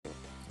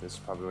This is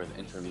probably where the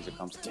intro music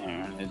comes.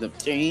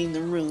 Change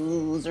the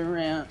rules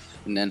around,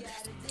 and then.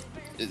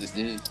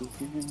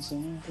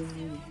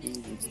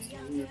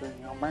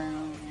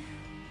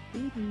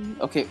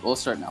 Okay, we'll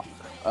start now.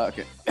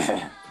 Okay.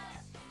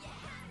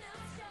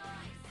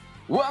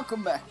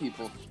 Welcome back,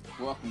 people.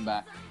 Welcome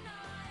back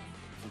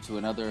to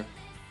another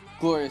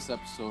glorious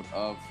episode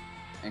of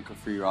Anchor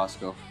Free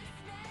Roscoe.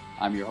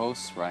 I'm your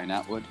host, Ryan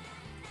Atwood.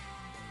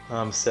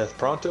 I'm Seth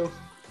Pronto.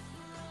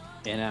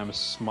 And I'm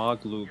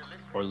Smog Luke,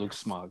 or Luke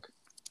Smog.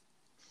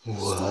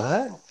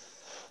 What?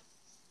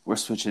 We're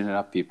switching it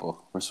up,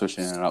 people. We're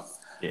switching it up.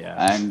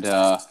 Yeah. And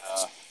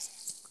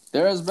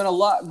there has been a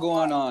lot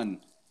going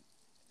on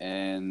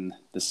in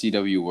the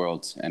CW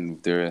world,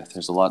 and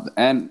there's a lot,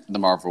 and the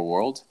Marvel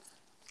world,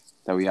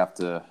 that we have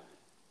to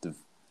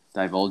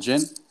divulge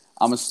in.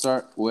 I'm going to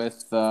start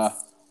with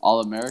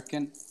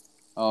All-American.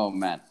 Oh,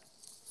 man.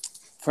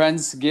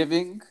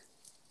 Friendsgiving.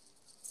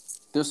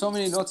 There's so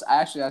many notes. I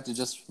actually have to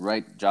just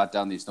jot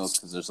down these notes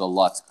because there's a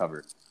lot to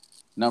cover.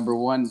 Number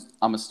one,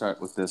 I'm going to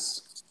start with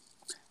this.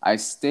 I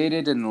believe I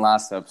stated in the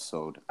last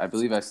episode,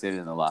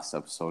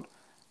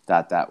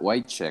 that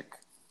white chick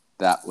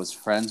that was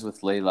friends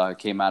with Layla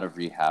came out of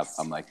rehab.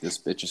 I'm like, this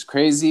bitch is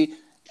crazy.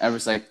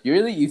 Everyone's like,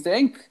 you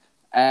think?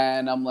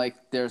 And I'm like,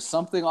 there's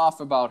something off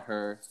about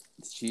her.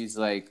 She's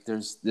like,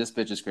 this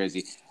bitch is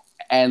crazy.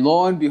 And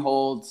lo and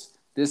behold,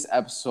 this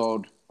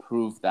episode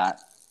proved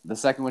that. The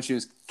second one, she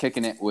was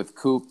kicking it with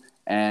Coop,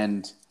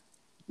 and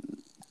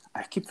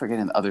I keep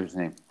forgetting the other's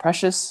name.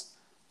 Precious?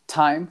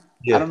 Time?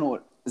 Yeah. I don't know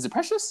what. Is it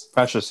Precious?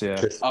 Precious,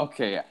 yeah.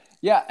 Okay, yeah.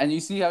 Yeah, and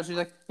you see how she's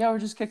like, yeah, we're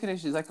just kicking it.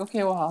 She's like,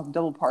 okay, well, I'm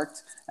double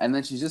parked. And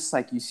then she's just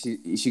like,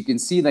 she can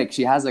see, like,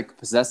 she has, like,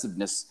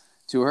 possessiveness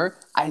to her.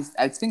 I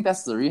think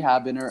that's the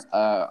rehab in her.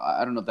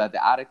 I don't know, that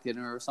the addict in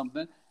her or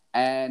something.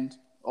 And,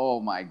 oh,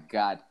 my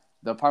God.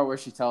 The part where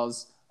she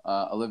tells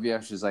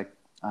Olivia, she's like,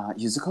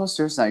 use the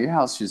coaster. It's not your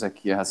house. She's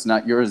like, yeah, it's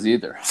not yours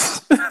either.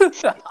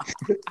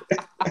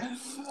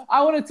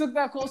 I would have took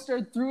that coaster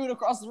and threw it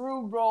across the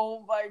room, bro.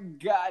 Oh my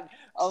God.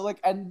 I was like,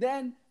 and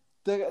then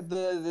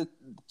the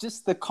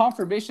just the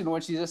confirmation when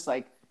she's just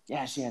like,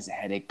 yeah, she has a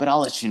headache, but I'll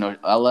let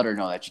her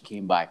know that she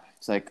came by.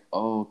 It's like,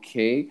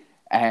 okay.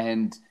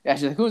 And yeah,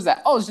 she's like, who's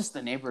that? Oh, it's just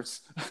the neighbors.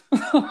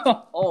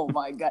 Oh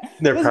my God.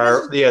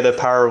 The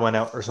power went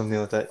out or something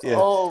like that. Yeah.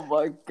 Oh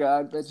my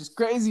God, that's just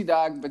crazy,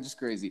 dog. But just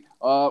crazy.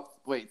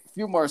 Wait, a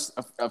few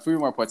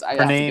more points.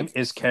 Her name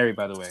is Carrie,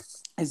 by the way.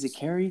 Is it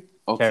Carrie?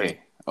 Okay. Carrie.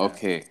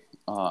 Okay.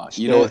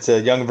 It's a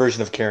young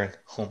version of Karen.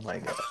 Oh my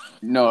God.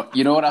 No,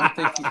 you know what I'm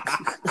thinking?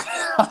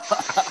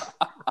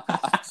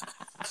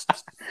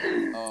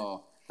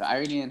 Oh, the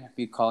irony in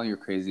me calling her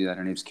crazy that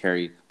her name's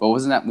Carrie. But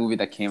wasn't that movie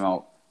that came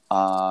out?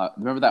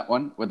 Remember that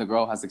one where the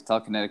girl has the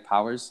telekinetic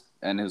powers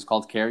and it was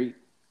called Carrie?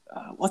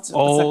 What's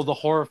the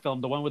horror film,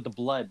 the one with the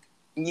blood.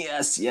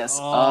 Yes.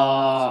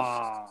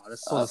 Oh,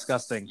 that's so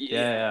disgusting.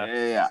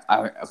 Yeah.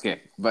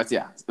 Okay, but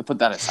yeah, put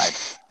that aside.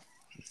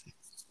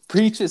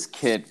 Preach's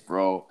kid,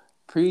 bro.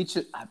 Preach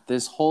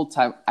this whole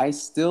time. I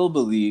still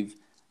believe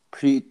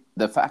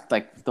the fact,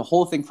 like, the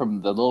whole thing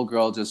from the little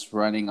girl just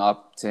running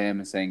up to him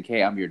and saying,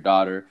 "Hey, I'm your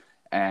daughter,"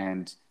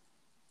 and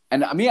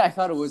I mean, I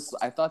thought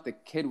the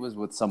kid was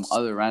with some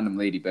other random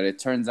lady, but it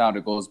turns out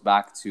it goes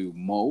back to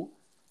Mo.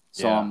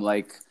 So yeah. I'm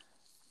like,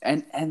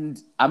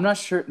 and I'm not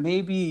sure.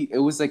 Maybe it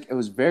was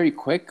very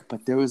quick,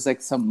 but there was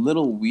like some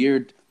little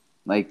weird,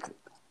 like,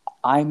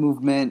 eye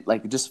movement,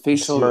 like just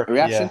facial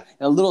reaction, yeah.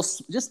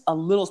 Just a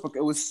little smirk.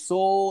 It was so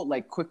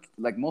like quick,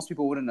 like most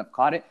people wouldn't have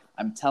caught it.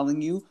 I'm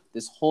telling you,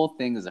 this whole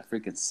thing is a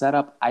freaking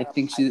setup. I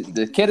think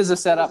the kid is a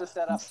setup.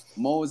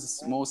 Mo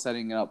is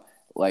setting it up.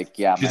 Like,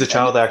 yeah, she's a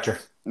child actor.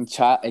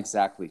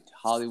 Exactly,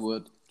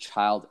 Hollywood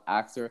child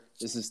actor.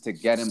 This is to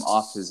get him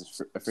off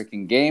his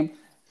freaking game,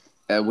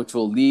 which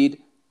will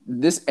lead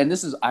this. And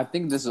this is, I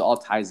think, this is all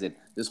ties in.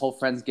 This whole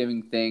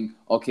Friendsgiving thing.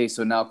 Okay,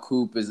 so now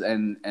Coop is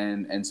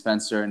and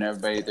Spencer and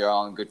everybody, they're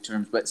all on good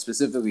terms. But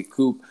specifically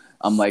Coop,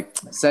 I'm like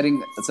it's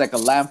like a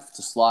lamb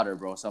to slaughter,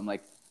 bro. So I'm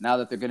like, now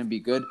that they're gonna be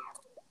good,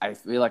 I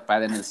feel like by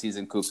the end of the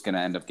season, Coop's gonna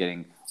end up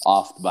getting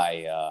offed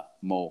by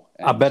Mo.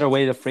 A better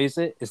way to phrase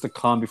it is the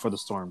calm before the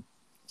storm.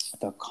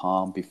 The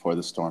calm before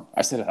the storm.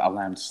 I said a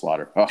lamb to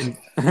slaughter. Oh.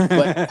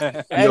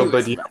 But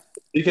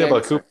speaking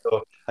about Coop,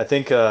 though, I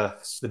think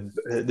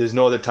there's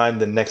no other time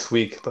than next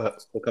week,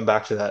 but we'll come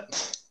back to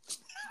that.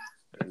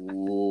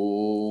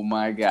 Oh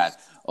my God.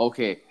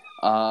 Okay.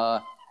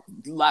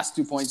 Last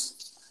 2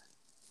 points.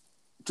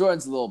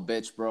 Jordan's a little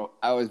bitch, bro.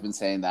 I always been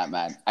saying that,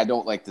 man. I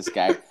don't like this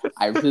guy.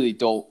 I really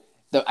don't.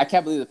 I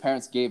can't believe the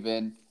parents gave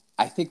in.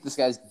 I think this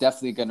guy's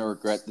definitely gonna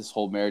regret this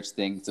whole marriage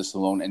thing to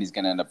Salome, and he's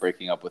gonna end up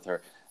breaking up with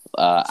her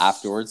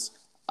afterwards.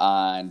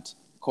 And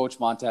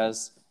Coach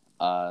Montez,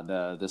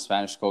 the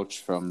Spanish coach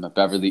from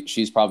Beverly,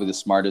 she's probably the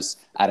smartest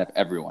out of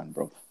everyone,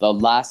 bro. The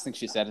last thing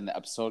she said in the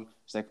episode,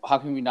 she's like, how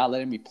can we not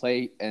let me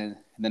play in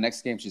the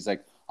next game? She's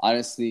like,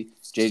 honestly,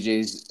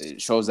 JJ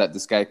shows that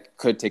this guy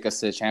could take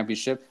us to the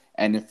championship.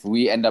 And if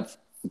we end up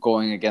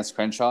going against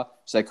Crenshaw,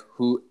 she's like,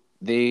 who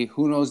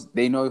knows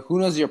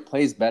your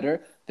plays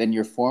better than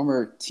your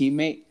former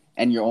teammate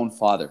and your own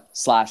father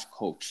 /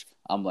 coach.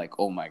 I'm like,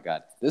 oh my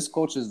god, this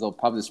coach is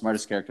probably the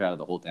smartest character out of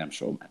the whole damn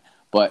show, man.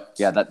 But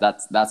yeah,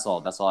 that's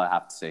all. That's all I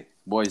have to say.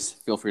 Boys,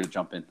 feel free to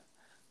jump in.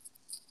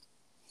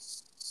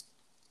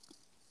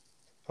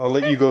 I'll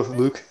let you go,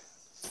 Luke.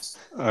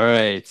 All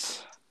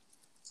right.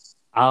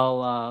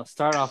 I'll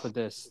start off with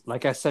this.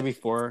 Like I said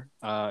before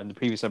in the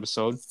previous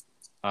episode,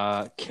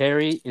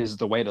 Carrie is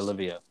the white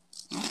Olivia.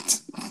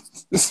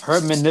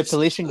 Her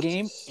manipulation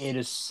game, it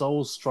is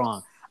so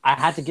strong. I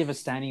had to give a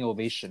standing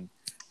ovation.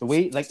 The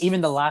way, like,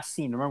 even the last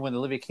scene, remember when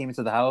Olivia came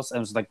into the house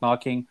and was like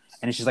knocking,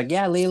 and she's like,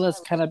 "Yeah,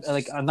 Layla's kind of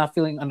like, I'm not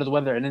feeling under the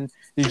weather," and then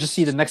you just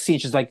see the next scene,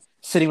 she's like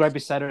sitting right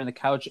beside her on the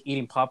couch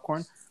eating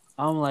popcorn.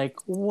 I'm like,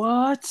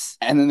 what?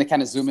 And then they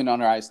kind of zoom in on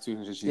her eyes too.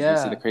 You see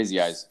the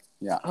crazy eyes.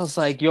 Yeah. I was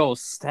like, yo,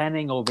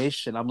 standing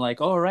ovation. I'm like,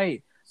 all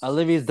right,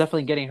 Olivia's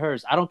definitely getting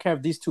hers. I don't care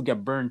if these two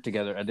get burned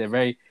together at the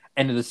very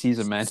end of the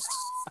season, man.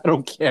 I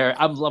don't care.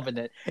 I'm loving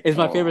it. It's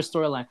my favorite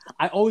storyline.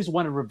 I always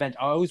wanted revenge.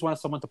 I always wanted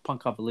someone to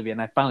punk up Olivia,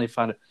 and I finally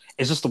found it.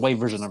 It's just the white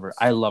version of her.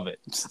 I love it.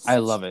 I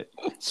love it.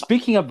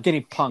 Speaking of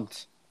getting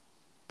punked,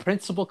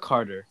 Principal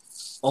Carter.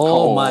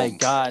 Oh my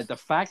God. The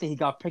fact that he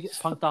got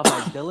punked off by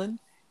Dylan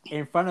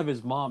in front of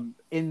his mom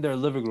in their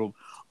living room.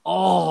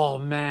 Oh,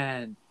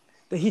 man.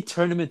 That he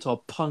turned him into a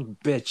punk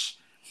bitch.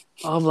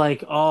 I'm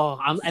like,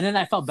 and then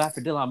I felt bad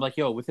for Dylan. I'm like,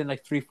 yo, within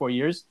like 3-4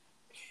 years,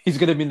 he's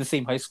gonna be in the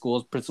same high school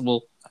as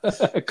Principal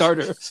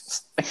Carter.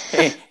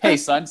 Hey,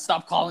 son,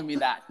 stop calling me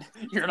that.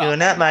 You're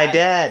not my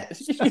dad.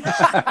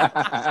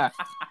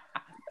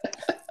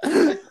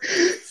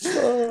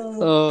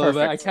 Oh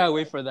man, I can't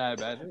wait for that,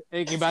 man.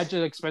 Hey,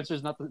 imagine like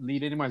Spencer's not the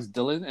lead anymore as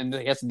Dylan, and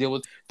he has to deal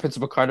with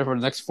Principal Carter for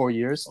the next 4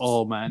 years.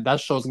 Oh man,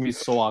 that show's gonna be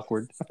so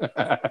awkward.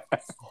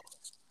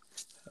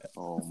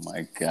 Oh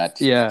my god.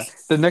 Yeah.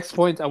 The next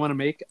point I want to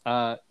make,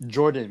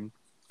 Jordan,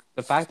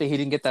 the fact that he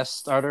didn't get that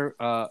starter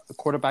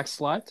quarterback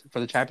slot for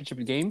the championship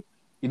game,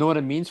 you know what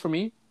it means for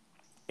me?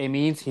 It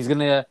means he's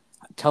gonna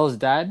tell his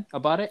dad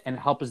about it and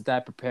help his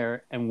dad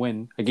prepare and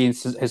win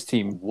against his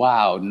team.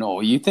 Wow, no,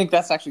 you think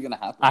that's actually gonna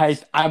happen?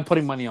 I'm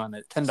putting money on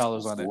it,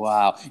 $10 on it.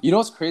 Wow, you know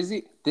what's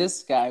crazy?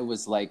 This guy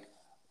was like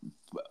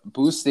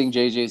boosting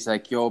JJ's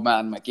like, yo,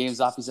 man, my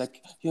game's off. He's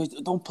like, yo,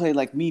 don't play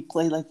like me,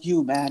 play like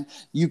you, man.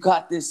 You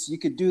got this. You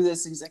could do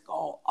this. And he's like,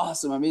 oh,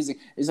 awesome, amazing.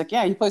 He's like,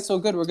 yeah, you played so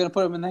good. We're gonna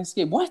put him in the next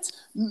game. What?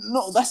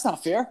 No, that's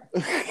not fair.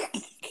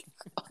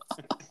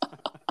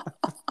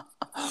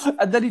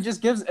 And then he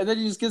just gives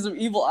him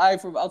evil eye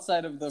from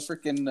outside of the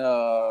freaking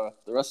the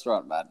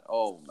restaurant, man.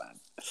 Oh man.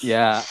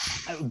 Yeah,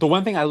 the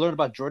one thing I learned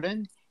about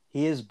Jordan,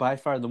 he is by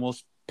far the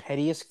most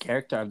pettiest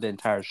character of the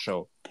entire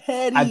show.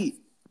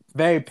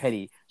 Very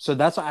petty. So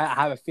that's why I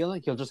have a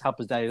feeling he'll just help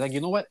his dad. He's like,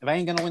 you know what? If I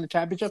ain't gonna win the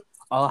championship,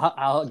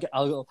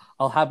 I'll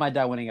have my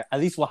dad winning it.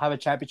 At least we'll have a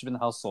championship in the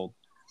household.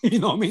 You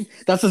know what I mean?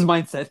 That's his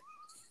mindset.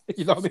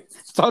 You know what I mean?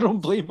 So I don't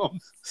blame him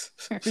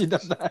if he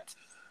does that.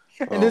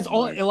 In his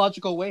own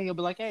illogical way, he'll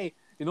be like, hey,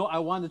 you know, I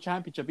won the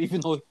championship, even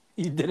though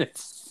he didn't.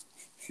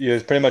 He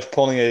was pretty much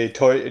pulling a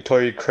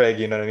Torrey Craig,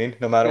 you know what I mean?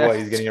 No matter what,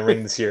 he's getting a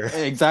ring this year.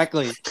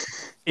 Exactly.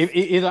 If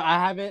either I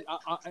have it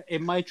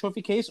in my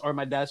trophy case or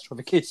my dad's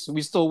trophy case,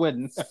 we still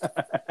win.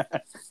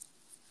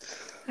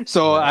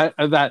 So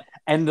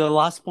and the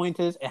last point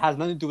is, it has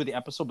nothing to do with the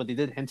episode, but they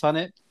did hint on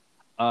it.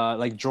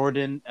 Like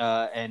Jordan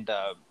and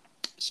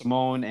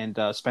Simone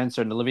and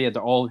Spencer and Olivia,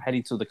 they're all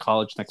heading to the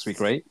college next week,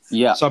 right?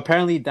 Yeah. So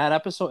apparently that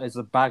episode is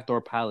a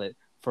backdoor pilot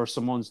for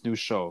Simone's new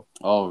show.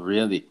 Oh,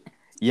 really?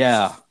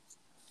 Yeah.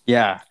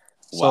 Yeah.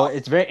 Wow. So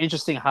it's very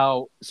interesting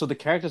so the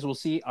characters we'll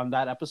see on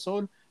that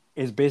episode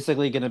is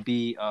basically going to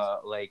be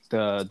like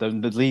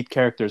the lead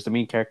characters, the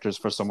main characters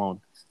for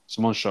Simone's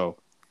show.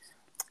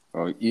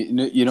 Oh,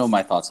 you know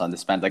my thoughts on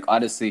this, man. Like,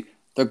 honestly,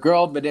 the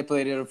girl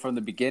manipulated him from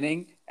the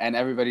beginning, and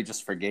everybody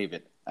just forgave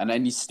it. And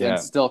then he's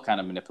still kind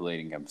of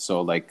manipulating him.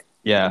 So, like,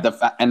 yeah.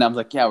 And I'm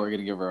like, yeah, we're going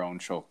to give her own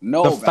show.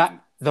 No,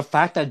 the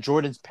fact that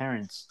Jordan's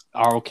parents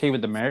are okay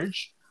with the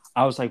marriage,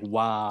 I was like,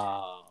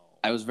 wow.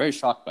 I was very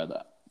shocked by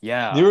that.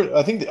 Yeah.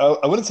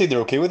 I wouldn't say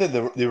they're okay with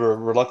it. They were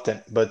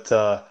reluctant, but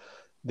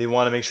they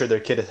want to make sure their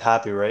kid is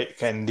happy, right?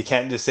 And they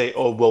can't just say,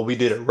 oh, well, we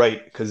did it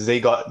right, because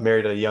they got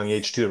married at a young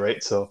age too,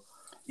 right? So,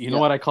 you know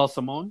what I call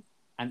Simone?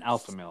 An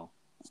alpha male.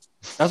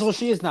 That's what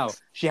she is now.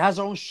 She has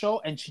her own show,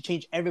 and she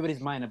changed everybody's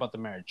mind about the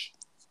marriage.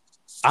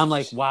 I'm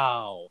like,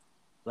 wow.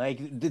 Like,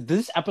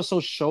 this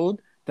episode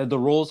showed that the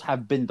roles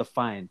have been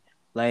defined.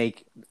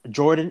 Like,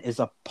 Jordan is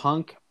a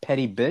punk,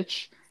 petty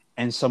bitch,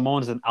 and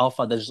Simone is an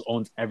alpha that just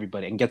owns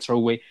everybody and gets her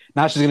way.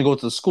 Now she's going to go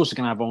to the school. She's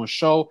going to have her own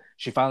show.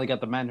 She finally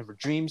got the man of her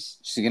dreams.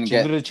 She's going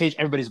to change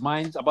everybody's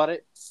minds about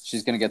it.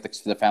 She's going to get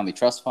the family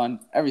trust fund.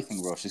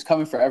 Everything, bro. She's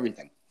coming for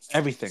everything.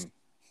 Everything.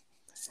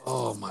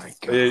 Oh, my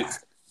God.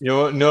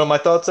 You know what my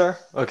thoughts are?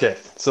 Okay,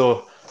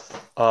 so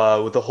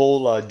with the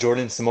whole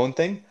Jordan Simone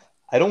thing,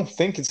 I don't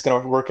think it's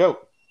going to work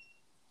out.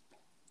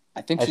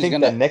 I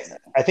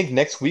think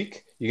next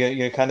week you're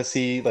gonna kind of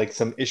see like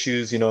some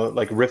issues, you know,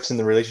 like rifts in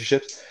the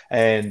relationships,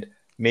 and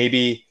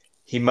maybe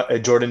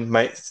Jordan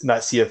might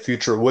not see a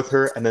future with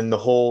her, and then the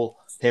whole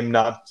him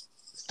not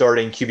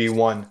starting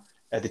QB1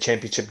 at the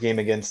championship game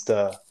against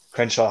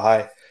Crenshaw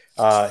High.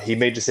 He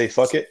may just say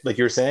fuck it, like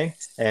you were saying,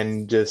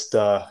 and just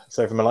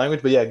sorry for my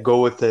language, but yeah,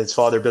 go with his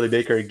father Billy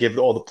Baker, give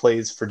all the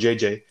plays for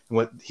JJ and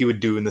what he would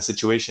do in the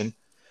situation,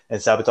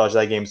 and sabotage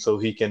that game so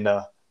he can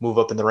move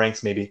up in the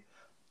ranks maybe,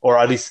 or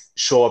at least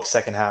show up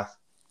second half.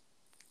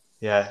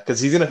 Yeah,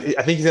 because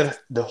I think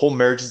the whole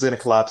marriage is gonna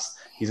collapse.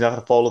 He's not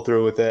gonna follow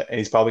through with it, and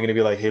he's probably gonna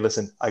be like, hey,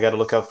 listen, I got to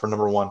look out for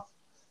number one.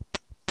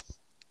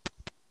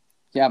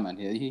 Yeah, man.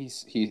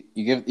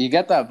 You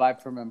get that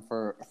vibe from him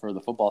for the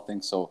football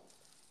thing. So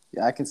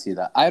yeah, I can see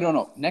that. I don't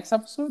know. Next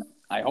episode,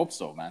 I hope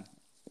so, man.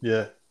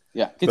 Yeah.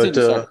 Yeah.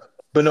 Continue.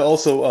 But no,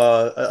 also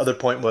other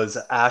point was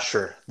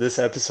Asher. This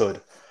episode,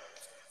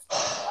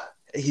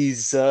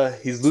 he's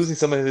losing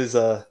some of his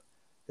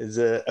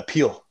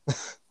appeal.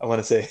 I want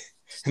to say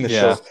in the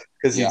show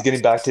because he's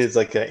getting back to his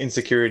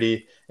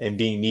insecurity and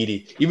being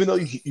needy. Even though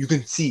you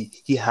can see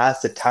he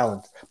has the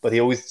talent, but he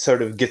always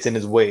sort of gets in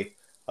his way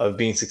of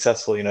being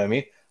successful. You know what I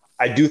mean?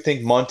 I do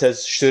think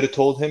Montez should have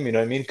told him. You know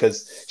what I mean?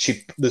 Because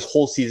this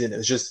whole season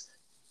is just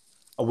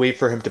a way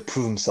for him to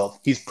prove himself.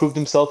 He's proved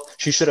himself.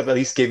 She should have at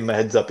least gave him a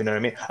heads up. You know what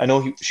I mean? I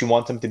know she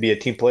wants him to be a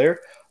team player,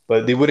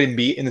 but they wouldn't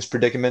be in this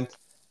predicament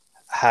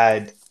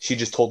had she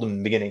just told him in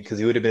the beginning, because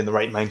he would have been in the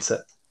right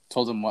mindset.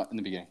 Told him what in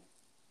the beginning?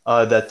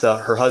 That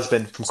her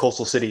husband from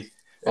Coastal City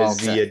is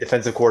the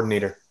defensive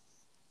coordinator.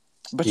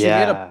 But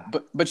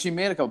she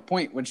made a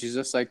point when she's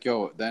just like,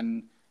 "Yo,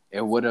 then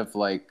it would have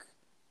changed."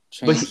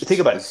 But think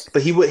about it.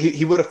 But he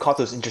would have caught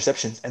those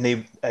interceptions,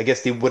 and I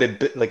guess they would have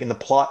been, in the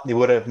plot, they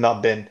would have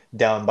not been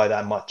down by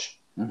that much.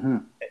 Mm-hmm.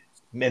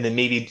 And then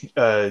maybe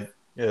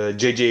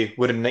JJ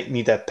wouldn't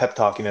need that pep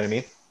talk. You know what I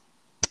mean?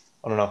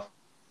 I don't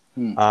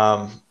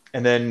know.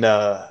 And then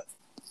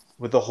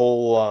with the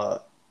whole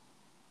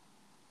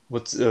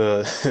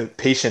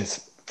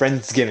patience,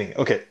 Friendsgiving.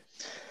 Okay.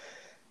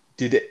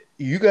 Did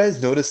you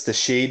guys notice the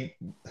shade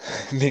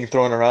being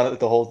thrown around at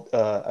the whole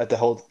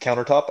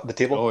countertop at the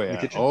table? Oh, in yeah.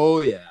 the kitchen?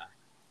 Oh, yeah.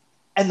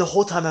 And the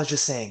whole time I was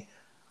just saying,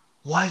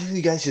 why don't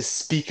you guys just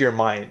speak your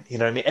mind? You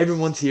know what I mean?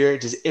 Everyone's here,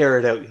 just air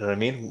it out. You know what I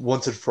mean?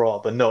 Once and for all.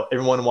 But no,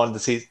 everyone wanted to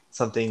say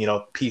something,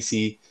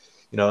 PC,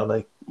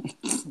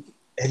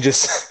 and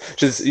just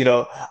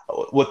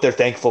what they're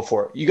thankful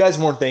for. You guys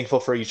weren't thankful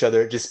for each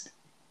other. Just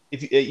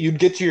if you'd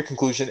get to your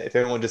conclusion if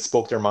everyone just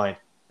spoke their mind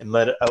and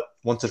let it out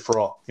once and for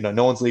all.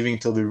 No one's leaving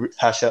until we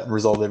hash out and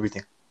resolve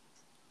everything.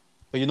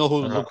 But you know who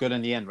looked good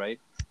in the end, right?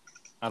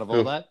 Out of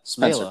all that,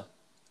 Spencer. Layla.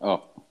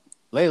 Oh,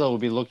 Layla will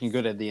be looking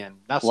good at the end.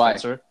 Not Why?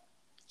 Spencer.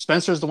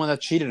 Spencer's the one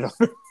that cheated on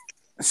her.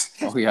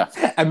 Oh yeah.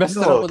 I messed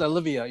it up with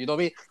Olivia. You know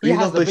what I mean? He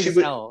has the biggest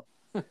L.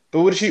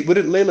 But what did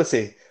Layla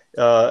say?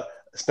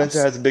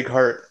 Spencer has a big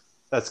heart.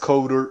 That's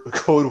code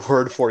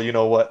word for you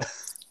know what.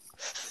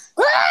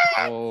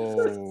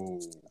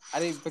 Oh. I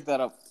didn't pick that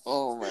up.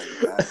 Oh my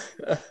god.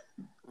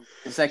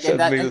 It's like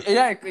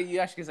you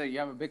actually said you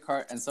have a big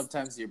heart, and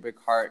sometimes your big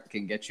heart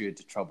can get you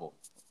into trouble.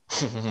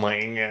 Oh my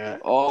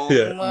god. Oh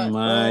yeah.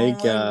 my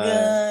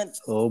god.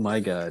 Oh my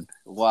god.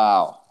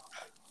 Wow.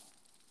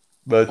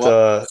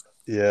 But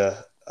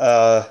yeah.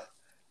 I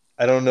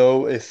don't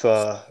know if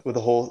with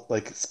the whole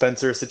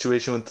Spencer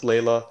situation with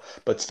Layla,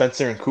 but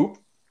Spencer and Coop,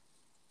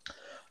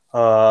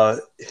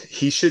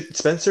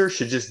 Spencer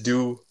should just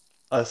do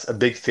us a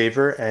big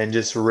favor and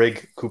just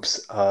rig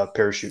Coop's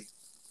parachute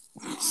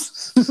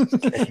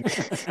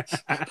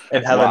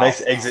and have a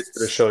nice exit for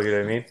the show. You know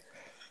what I mean?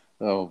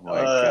 Oh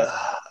my god!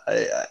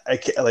 I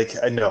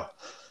can't, I know.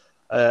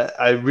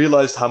 I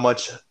realized how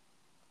much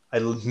I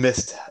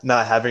missed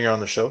not having her on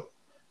the show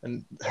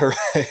and her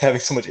having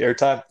so much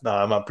airtime. No,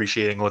 I'm not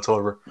appreciating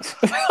whatsoever.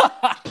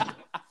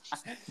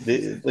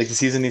 The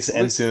season needs to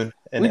end soon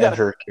and end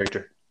her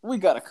character. We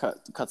gotta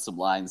cut some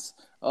lines.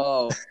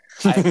 Oh,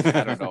 I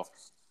don't know.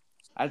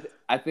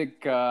 I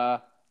think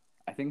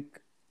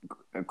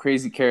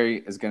Crazy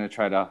Carrie is gonna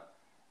try to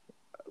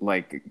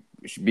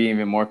be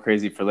even more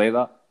crazy for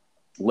Layla.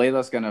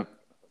 Layla's gonna,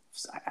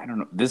 I don't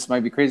know. This might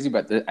be crazy,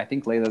 but I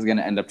think Layla's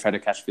gonna end up trying to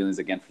catch feelings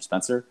again for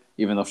Spencer,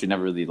 even though she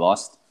never really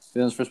lost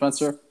feelings for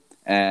Spencer,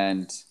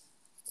 and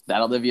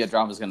that Olivia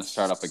drama is gonna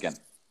start up again.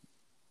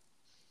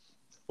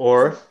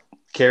 Or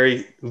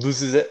Carrie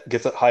loses it,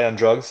 gets high on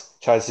drugs,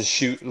 tries to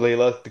shoot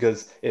Layla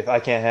because if I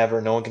can't have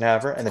her, no one can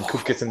have her, and then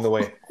Coop gets in the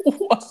way.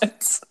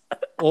 What?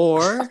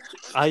 Or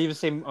I even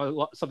say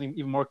something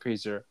even more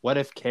crazier. What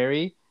if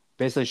Carrie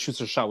basically shoots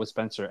her shot with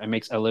Spencer and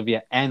makes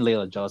Olivia and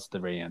Layla jealous at the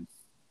very end?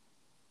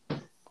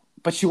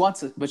 But she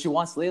wants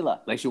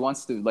Layla. She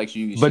wants to what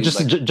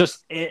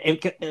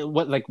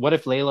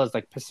if Layla's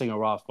pissing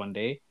her off one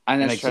day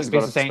and then she's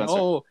basically saying,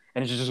 "Oh,"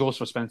 and she just goes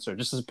for Spencer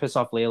just to piss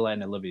off Layla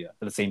and Olivia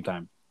at the same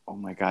time. Oh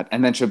my god!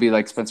 And then she'll be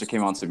like, "Spencer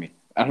came on to me."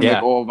 And I'm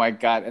like, "Oh my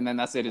god!" And then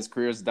that's it. His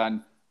career's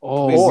done.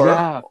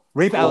 Oh,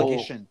 rape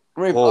allegation.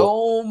 Rape.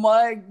 Oh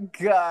my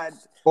god!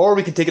 Or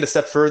we can take it a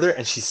step further,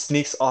 and she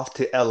sneaks off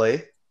to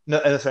L.A. No,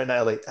 sorry, not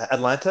L.A.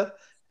 Atlanta,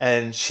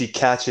 and she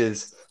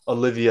catches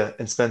Olivia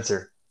and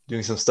Spencer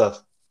doing some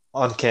stuff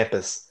on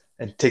campus,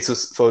 and takes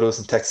those photos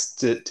and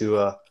texts it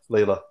to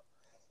Layla.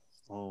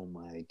 Oh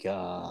my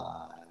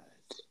god!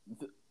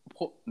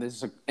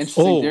 There's an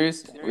interesting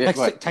theories.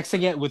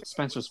 Texting it with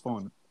Spencer's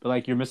phone, but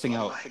like you're missing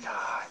out. Oh my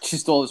god! She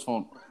stole his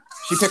phone.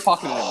 She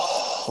pickpocketed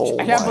him.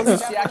 I can't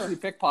believe she actually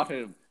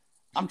pickpocketed him.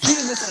 I'm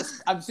treating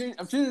this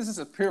as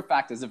a pure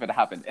fact, as if it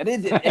happened, and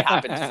it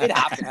happened. It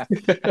happened.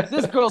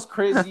 This girl's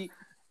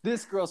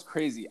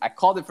crazy. I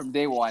called it from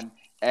day one,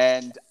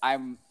 and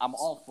I'm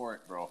all for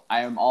it, bro.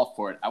 I am all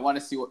for it. I want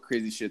to see what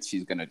crazy shit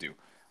she's gonna do.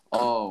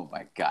 Oh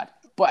my god!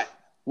 But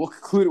we'll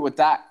conclude it with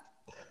that.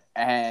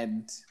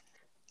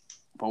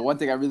 But one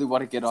thing I really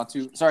want to get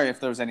onto. Sorry if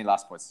there was any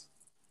last points.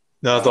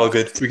 No, it's all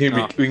good. We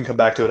can come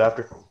back to it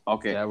after.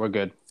 Okay. Yeah, we're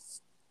good.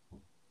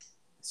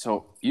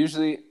 So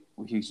usually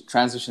we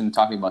transition to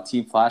talking about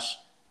Team Flash.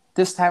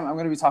 This time I'm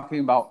going to be talking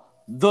about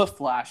The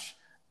Flash.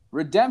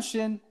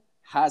 Redemption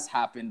has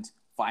happened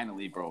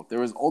finally, bro.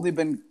 There has only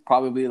been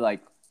probably like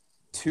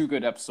 2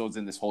 good episodes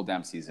in this whole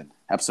damn season.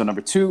 Episode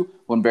number 2,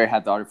 when Barry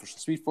had the artificial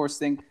Speed Force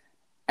thing,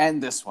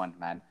 and this one,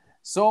 man.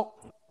 So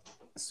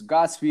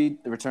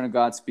Godspeed, the return of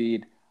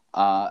Godspeed.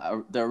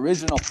 The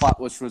original plot,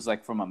 which was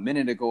like from a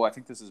minute ago, I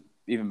think this is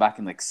even back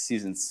in like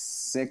season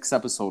 6,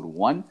 episode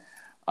 1.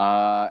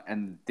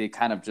 And they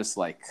kind of just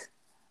like,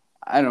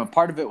 I don't know,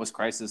 part of it was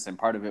Crisis and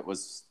part of it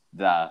was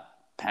the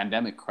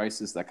pandemic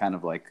crisis that kind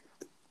of like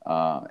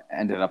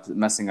ended up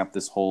messing up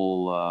this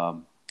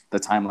whole, the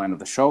timeline of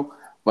the show.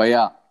 But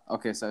yeah,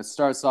 okay, so it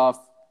starts off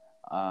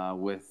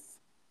with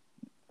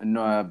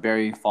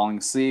Barry falling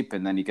asleep,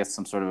 and then he gets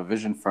some sort of a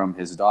vision from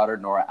his daughter,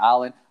 Nora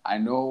Allen. I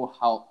know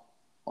how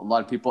a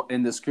lot of people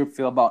in this group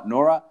feel about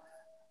Nora.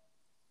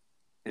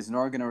 Is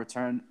Nora going to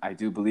return? I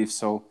do believe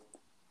so.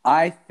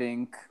 I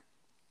think,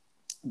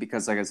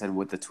 because like I said,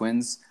 with the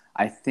twins,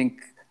 I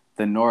think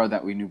the Nora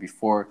that we knew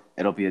before,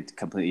 it'll be a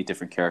completely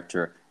different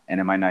character, and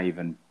it might not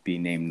even be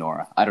named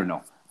Nora. I don't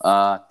know.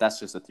 That's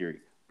just a theory.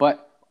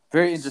 But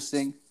very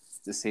interesting,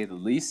 to say the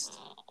least.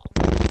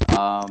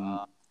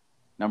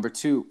 Number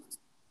 2,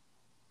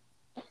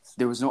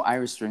 there was no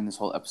Iris during this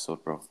whole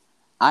episode, bro.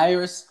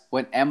 Iris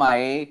went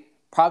MIA,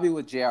 probably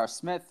with J.R.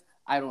 Smith.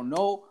 I don't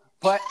know,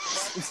 but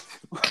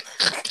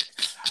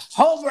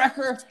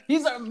Homewrecker,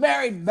 he's a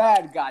married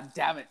man, god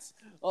damn it.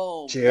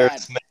 Oh, J.R.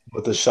 Smith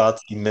with the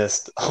shots he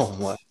missed. Oh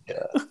my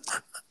god.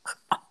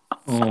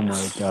 Oh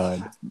my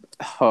god.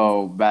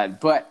 Oh man,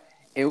 but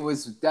it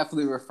was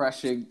definitely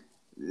refreshing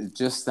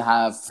just to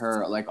have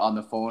her like on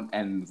the phone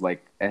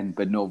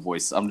but no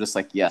voice. I'm just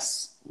like,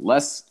 yes,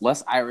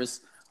 less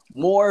Iris,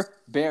 more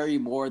Barry,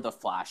 more the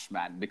Flash,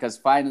 man, because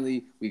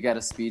finally we get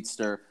a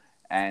speedster,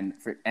 and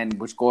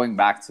which, going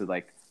back to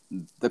like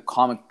the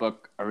comic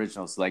book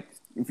originals, like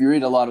if you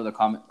read a lot of the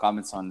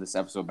comments on this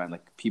episode, man,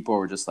 like people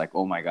were just like,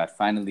 oh my god,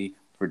 finally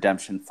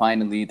redemption,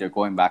 finally they're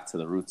going back to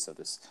the roots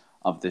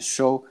of this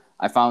show.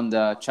 I found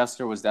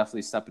Chester was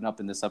definitely stepping up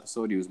in this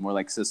episode. He was more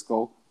like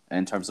Cisco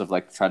in terms of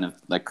like trying to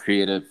like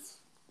creative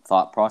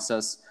thought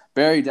process.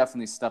 Barry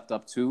definitely stepped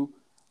up too.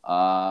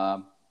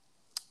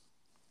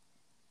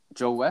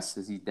 Joe West,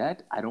 is he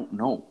dead? I don't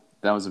know.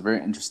 That was a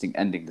very interesting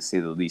ending, to say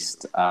the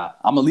least. I'm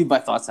gonna leave my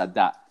thoughts at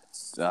that.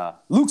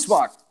 Luke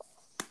Smog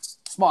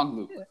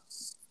Luke.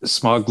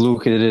 Smog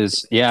Luke, it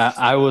is. Yeah,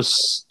 I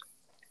was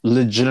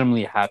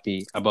legitimately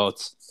happy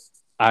about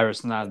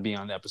Iris not being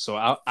on the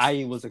episode.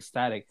 I was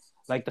ecstatic.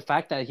 Like the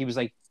fact that he was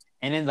like,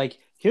 and then like,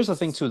 here's the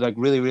thing too, like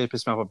really, really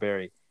pissed me off about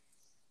Barry.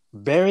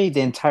 Barry,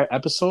 the entire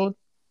episode,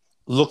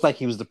 looked like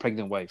he was the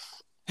pregnant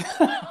wife.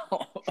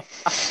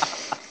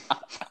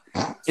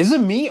 Is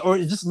it me, or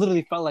it just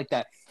literally felt like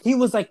that? He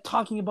was like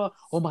talking about,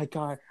 oh my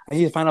god, I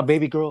need to find out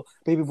baby girl,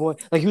 baby boy.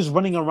 Like he was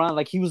running around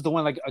like he was the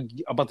one like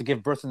about to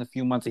give birth in a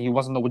few months, and he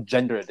wasn't know what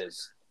gender it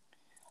is.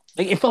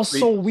 Like it felt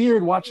so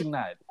weird watching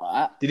that.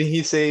 Didn't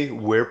he say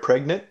we're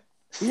pregnant?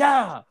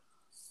 Yeah.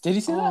 Did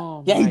he say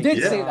that? Yeah, he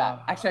did say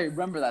that. Actually, I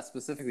remember that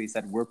specifically. He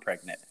said we're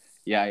pregnant.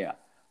 Yeah.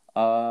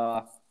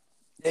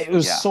 It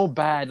was so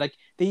bad. Like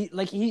he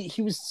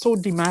was so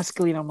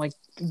demasculating. I'm like,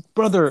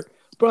 brother,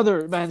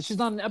 man, she's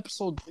not an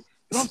episode. You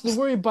don't have to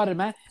worry about it,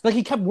 man. Like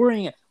he kept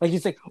worrying it. Like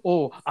he's like,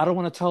 oh, I don't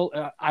want to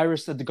tell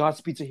Iris that the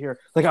Godspeeds are here.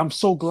 Like I'm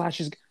so glad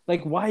she's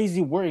like. Why is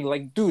he worrying?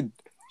 Like, dude,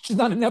 she's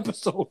not an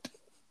episode.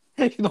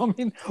 You know what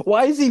I mean?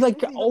 Why is he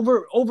like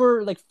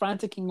over like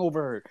franticking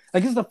over her?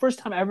 Like this is the first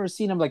time I've ever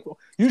seen him. Like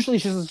usually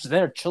she's just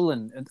there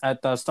chilling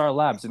at Star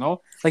Labs. You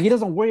know, like he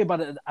doesn't worry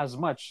about it as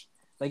much.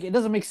 Like it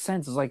doesn't make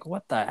sense. It's like,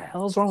 what the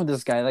hell is wrong with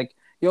this guy? Like,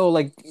 yo,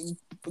 like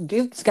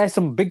give this guy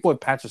some big boy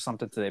pants or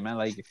something today, man.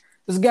 Like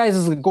this guy's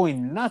just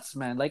going nuts,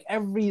 man. Like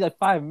every like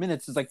 5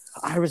 minutes, it's like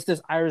Iris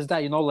this, Iris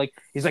that. You know, like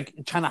he's like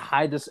trying to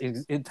hide this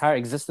entire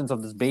existence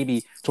of this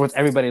baby towards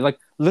everybody. Like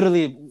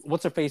literally,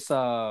 what's her face?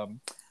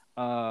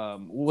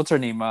 What's her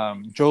name?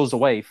 Joe's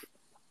wife,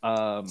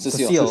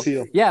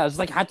 Cecile. Yeah, it's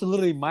like had to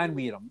literally mind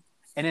read him.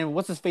 And then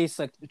what's his face?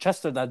 Like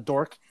Chester, that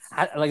dork,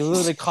 like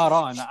literally caught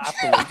on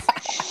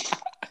afterwards.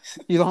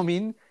 You know what I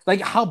mean?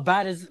 Like how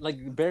bad is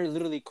like Barry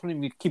literally couldn't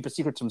even keep a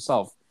secret to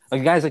himself.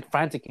 Like the guy's like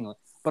franticking.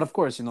 But of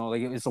course,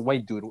 like it's a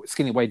white dude,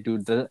 skinny white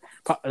dude that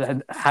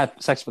had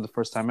sex for the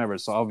first time ever.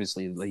 So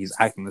obviously, like, he's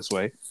acting this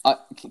way.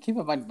 Keep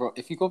in mind, bro.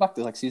 If you go back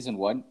to like season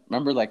 1,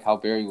 remember like how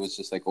Barry was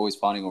just like always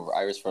fawning over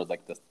Iris for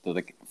like the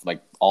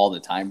like all the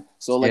time.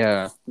 So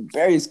like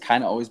Barry's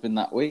kind of always been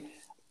that way.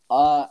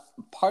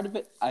 Part of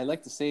it I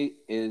like to say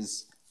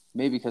is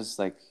maybe because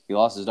like he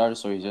lost his daughter,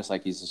 so he's just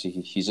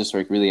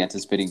like really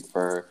anticipating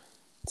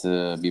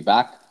to be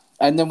back.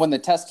 And then when the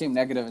test came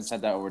negative and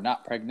said that we're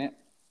not pregnant,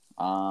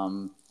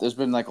 there's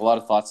been like a lot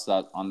of thoughts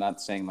on that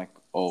saying like,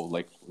 oh,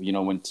 like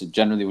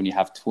generally when you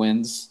have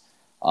twins,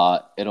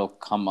 it'll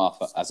come off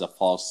as a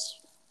false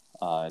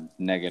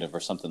negative or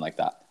something like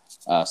that.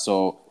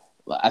 So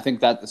I think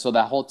that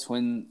whole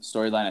twin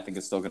storyline I think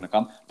is still gonna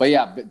come. But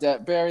yeah,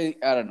 Barry,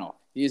 I don't know.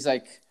 He's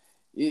like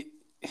he'd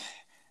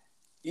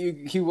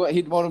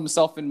vote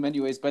himself in many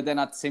ways, but then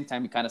at the same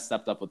time he kind of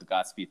stepped up with the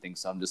Godspeed thing.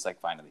 So I'm just like,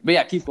 finally. But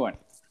yeah, keep going.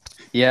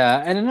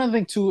 Yeah, and another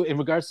thing too, in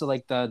regards to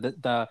like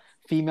the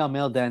female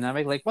male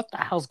dynamic, like what the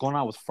hell's going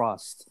on with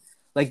Frost?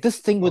 Like this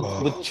thing with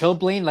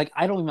Chillblaine, like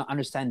I don't even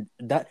understand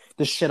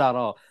this shit at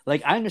all.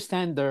 Like I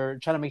understand they're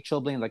trying to make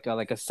Chillblaine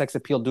like a sex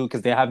appeal dude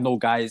because they have no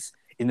guys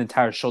in the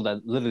entire show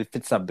that literally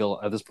fits that bill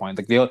at this point.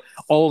 Like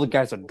all the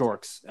guys are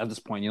dorks at this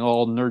point,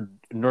 all nerd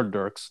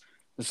dorks.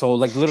 So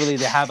like literally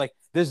they have like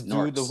this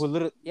dude who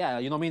literally, yeah,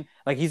 you know what I mean?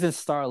 Like he's in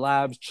Star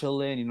Labs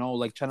chilling,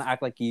 like trying to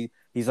act like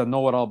he's a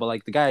know-it-all, but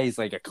like the guy is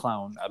like a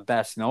clown at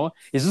best,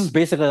 He's just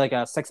basically like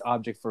a sex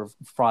object for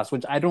Frost,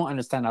 which I don't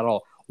understand at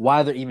all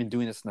why they're even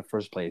doing this in the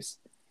first place.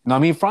 I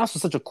mean, Frost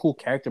was such a cool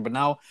character, but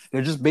now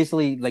they're just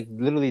basically like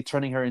literally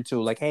turning her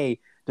into like, hey,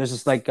 there's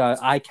just like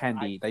eye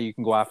candy that you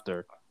can go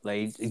after.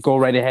 Like go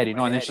right ahead, and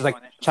then she's like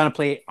trying to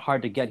play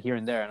hard to get here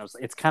and there, and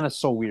it's kind of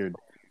so weird.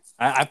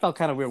 I felt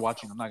kind of weird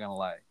watching. I'm not gonna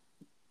lie.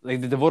 Like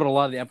they devoted a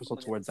lot of the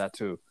episode towards that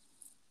too.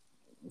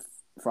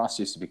 Frost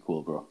used to be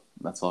cool, bro.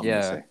 That's all I'm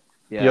gonna say.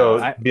 Yeah.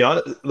 Yo, be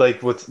honest,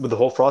 like with the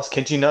whole Frost,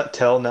 can't you not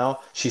tell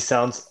now she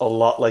sounds a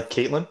lot like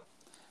Caitlyn?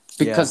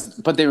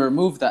 But they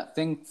removed that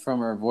thing from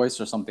her voice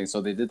or something,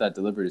 so they did that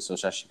deliberately so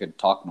she could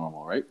talk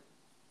normal, right?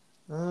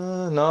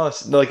 No,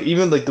 it's, like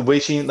even like the way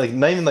she like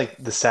not even like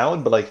the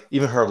sound, but like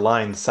even her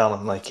lines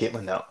sound like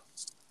Caitlyn now.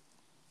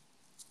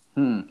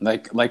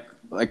 Like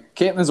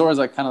Caitlyn's always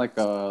like kind of like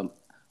a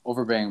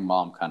overbearing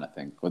mom kind of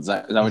thing. Is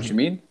that what you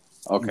mean?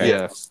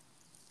 Okay.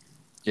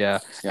 Yeah.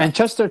 And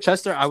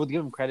Chester, I would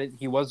give him credit.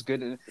 He was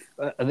good in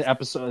the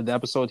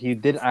episode. He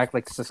did act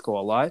like Cisco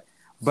a lot,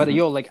 but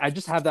like I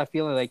just have that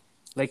feeling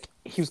like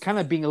he was kind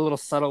of being a little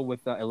subtle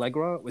with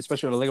Allegra,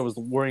 especially when Allegra was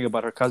worrying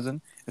about her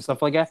cousin and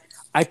stuff like that.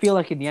 I feel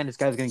like in the end, this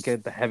guy's gonna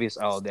get the heaviest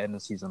L at the end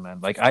of the season,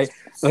 man.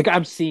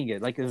 I'm seeing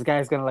it. Like this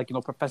guy's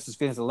gonna profess his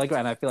feelings to Allegra,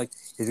 and I feel like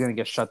he's gonna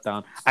get shut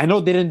down. I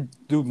know they didn't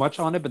do much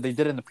on it, but they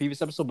did in the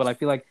previous episode. But I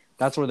feel like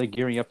that's where they're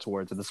gearing up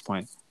towards at this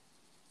point.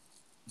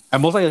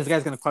 And most likely, this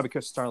guy's gonna probably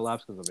quit Star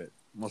Labs because of it.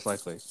 Most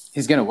likely,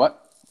 he's gonna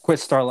what? Quit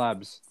Star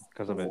Labs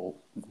because of it.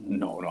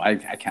 No, I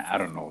can't. I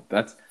don't know.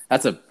 That's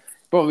a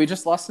bro. We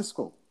just lost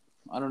Cisco.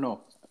 I don't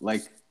know.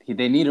 Like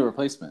they need a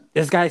replacement.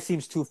 This guy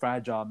seems too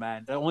fragile,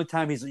 man. The only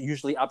time he's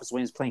usually up is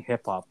when he's playing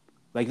hip hop.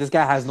 Like this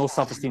guy has no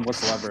self-esteem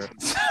whatsoever.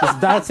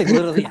 That's like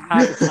literally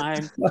half the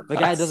time. The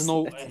guy doesn't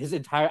know his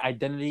entire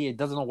identity. He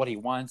doesn't know what he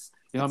wants.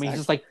 You know what I mean? He's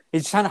just like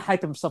he's trying to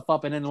hype himself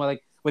up, and then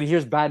when he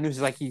hears bad news,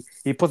 he's like he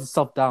puts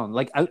himself down.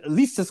 Like at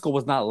least Cisco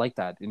was not like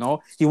that.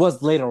 He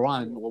was later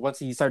on once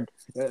he started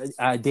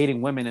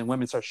dating women and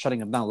women start shutting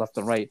him down left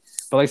and right.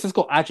 But like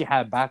Cisco actually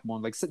had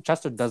backbone. Like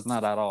Chester does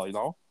not at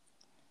all.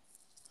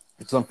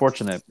 It's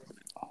unfortunate.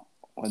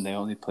 When they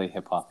only play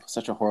hip hop,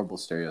 such a horrible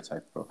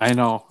stereotype, bro. I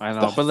know,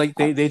 but like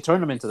they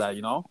turn them into that,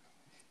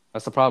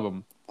 That's the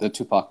problem. The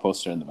Tupac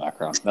poster in the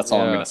background. That's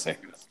all I'm gonna say.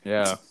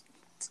 Yeah.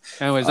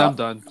 Anyways, I'm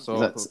done.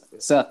 So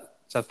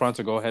Seth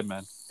Bronson, go ahead,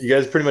 man. You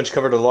guys pretty much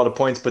covered a lot of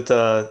points, but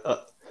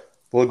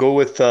we'll go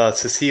with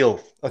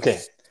Cecile.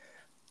 Okay,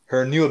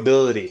 her new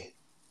ability.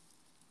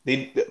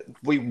 Wait,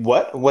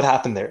 what? What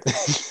happened there?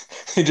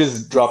 They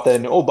just dropped that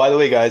in. Oh, by the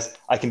way, guys,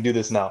 I can do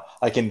this now.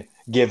 I can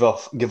give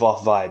off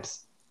vibes.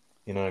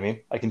 You know what I mean?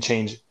 I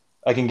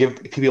can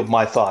give people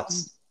my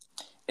thoughts.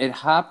 It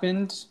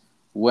happened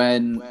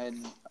when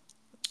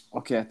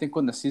I think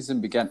when the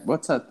season began.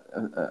 What's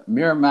that?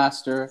 Mirror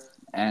Master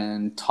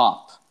and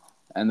Top.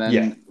 And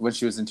then when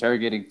she was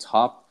interrogating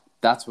Top,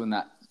 that's when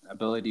that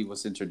ability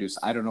was introduced.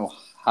 I don't know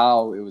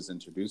how it was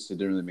introduced. It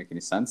didn't really make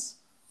any sense.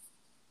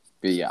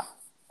 But yeah.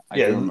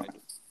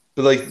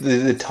 But like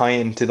the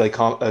tie-in to like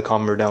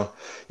calm her down.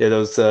 Yeah, that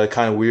was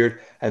kind of weird.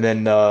 And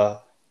then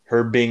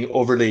her being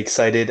overly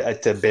excited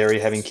at Barry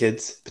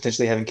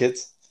potentially having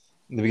kids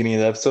in the beginning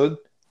of the episode.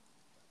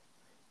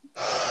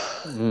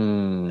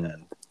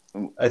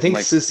 I think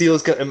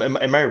Cecile's got.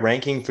 Am I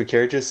ranking for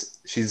characters?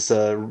 She's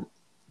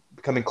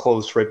becoming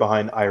close, right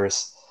behind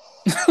Iris.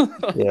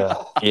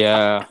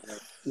 Yeah.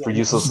 For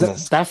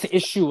uselessness. That's the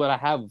issue that I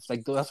have.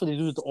 Like that's what they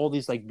do to all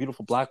these like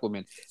beautiful black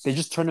women. They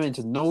just turn them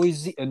into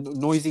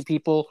noisy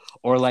people,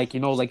 or like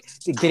get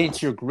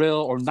into your grill,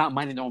 or not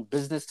minding their own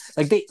business.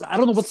 Like I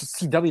don't know what the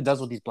CW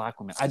does with these black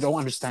women. I don't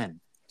understand.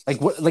 Like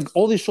what? Like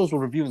all these shows we're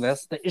reviewing.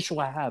 That's the issue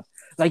I have.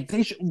 Like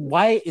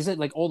why is it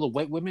like all the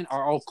white women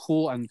are all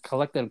cool and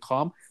collected and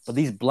calm, but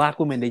these black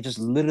women they just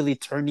literally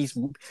turn these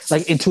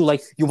like into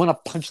like you want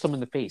to punch them in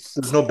the face.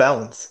 There's no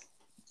balance.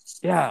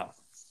 Yeah.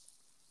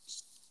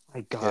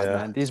 My God, Yeah.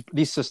 man,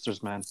 these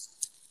sisters, man,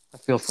 I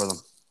feel for them.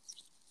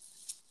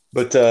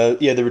 But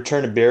yeah, the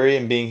return of Barry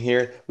and being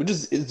here, which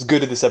is it's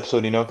good in this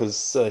episode,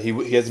 because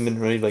he hasn't been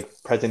really like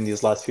present in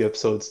these last few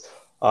episodes.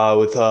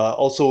 With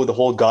also the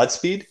whole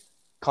Godspeed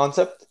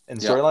concept and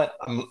storyline,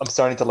 I'm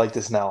starting to like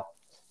this now.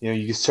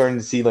 You're starting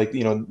to see like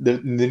the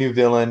new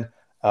villain,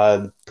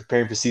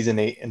 preparing for season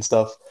 8 and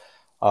stuff.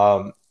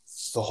 The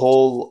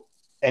whole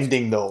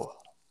ending though,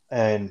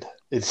 and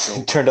it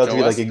turned out to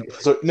be like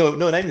not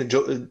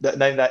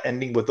even that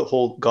ending with the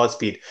whole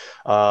Godspeed.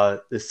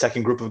 The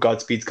second group of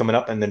Godspeeds coming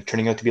up, and then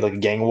turning out to be like a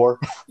gang war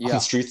on the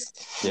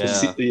streets.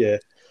 Yeah,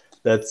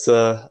 That's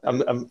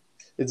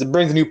it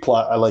brings a new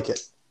plot. I like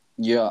it.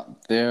 Yeah,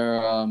 they're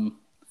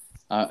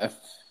if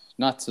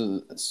not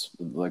to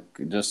like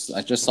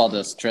I just saw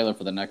this trailer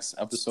for the next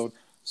episode,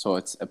 so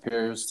it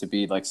appears to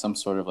be like some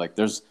sort of like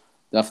there's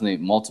definitely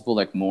multiple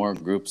like more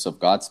groups of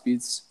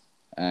Godspeeds,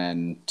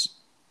 and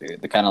they're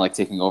kind of like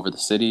taking over the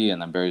city,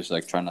 and then Barry's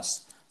like trying to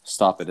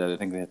stop it. I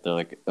think they're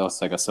like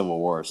it's like a civil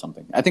war or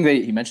something. I think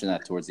he mentioned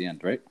that towards the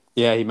end, right?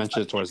 Yeah, he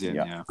mentioned it towards the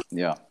end.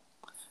 Yeah.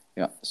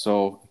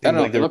 So I don't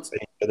know. Like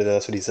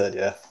that's what he said.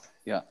 Yeah.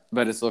 Yeah,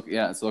 but it's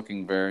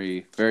looking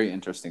very, very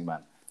interesting,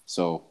 man.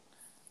 So,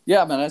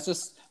 yeah, man,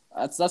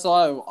 that's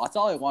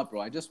all I want,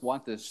 bro. I just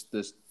want this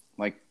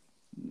like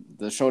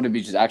the show to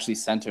be just actually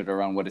centered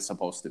around what it's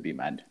supposed to be,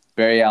 man.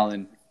 Barry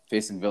Allen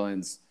facing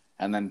villains,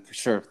 and then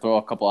sure throw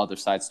a couple other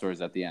side stories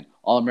at the end.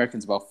 All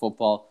Americans about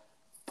football,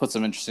 put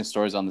some interesting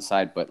stories on the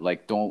side, but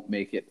like don't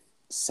make it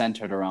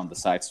centered around the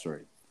side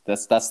story.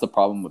 That's the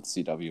problem with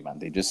CW, man.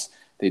 They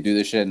do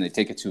this shit and they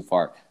take it too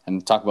far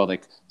and talk about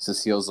like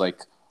Cecile's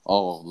like.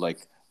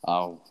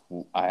 I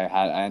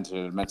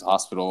entered a mental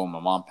hospital and my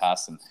mom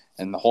passed,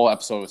 and the whole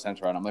episode was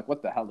centered around. I'm like,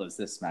 what the hell is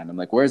this, man? I'm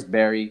like, where's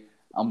Barry?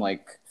 I'm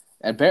like,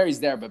 and Barry's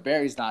there, but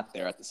Barry's not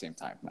there at the same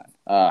time, man.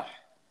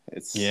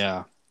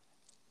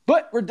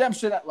 But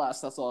redemption at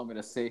last. That's all I'm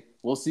gonna say.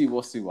 We'll see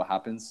what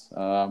happens.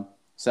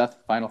 Seth,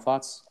 final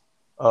thoughts?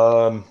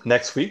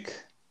 Next week,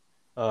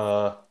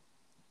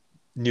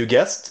 new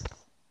guest.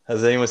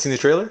 Has anyone seen the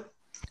trailer?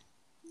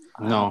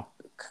 No.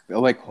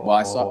 I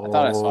thought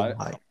I saw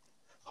it.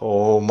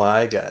 Oh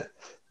my God.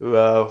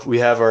 We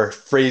have our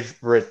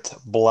favorite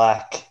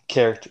black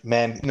character,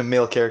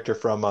 male character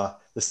from the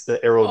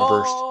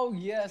Arrowverse. Oh,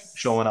 yes.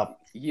 Showing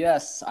up.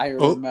 Yes, I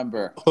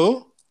remember.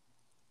 Who?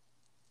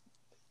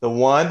 The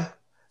one,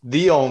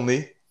 the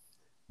only,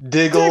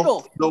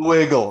 Diggle. The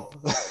Wiggle.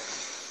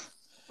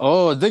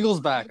 Oh, Diggle's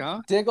back,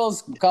 huh?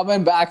 Diggle's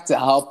coming back to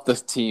help the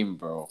team,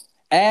 bro.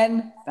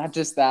 And not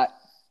just that,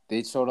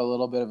 they showed a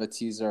little bit of a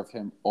teaser of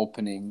him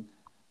opening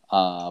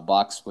a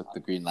box with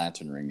the Green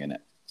Lantern ring in it.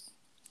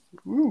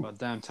 About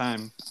damn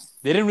time.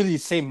 They didn't really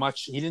say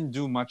much. He didn't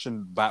do much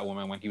in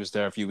Batwoman when he was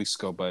there a few weeks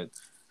ago, but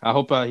I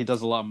hope he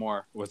does a lot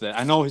more with it.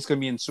 I know he's gonna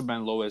be in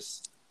Superman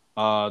Lois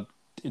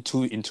in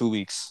 2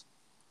 weeks.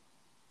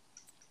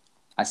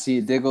 I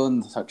see Diggle in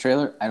the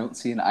trailer. I don't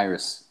see an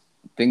Iris.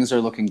 Things are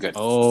looking good.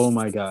 Oh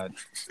my God.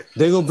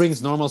 Diggle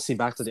brings normalcy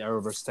back to the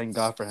Arrowverse. Thank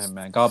God for him,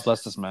 man. God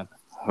bless this man.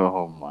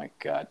 Oh my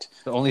God.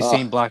 The only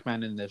sane black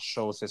man in the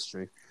show's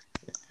history.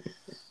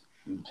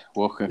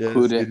 We'll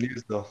conclude it. Good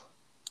news, though.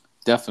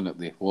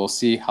 Definitely. We'll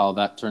see how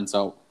that turns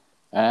out.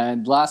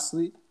 And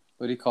lastly,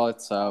 what do you call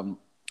it?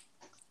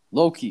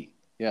 Loki.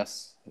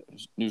 Yes.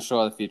 New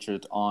show that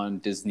featured on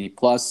Disney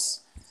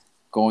Plus.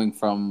 Going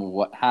from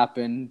what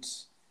happened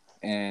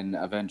in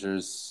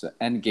Avengers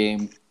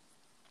Endgame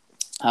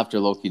after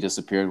Loki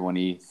disappeared when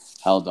he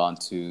held on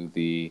to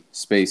the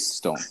Space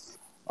Stone.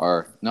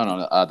 Or,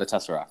 the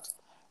Tesseract.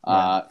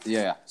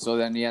 Yeah. So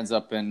then he ends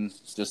up in,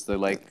 just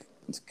to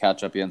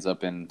catch up, he ends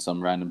up in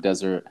some random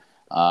desert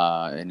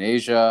in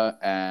Asia,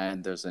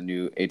 and there's a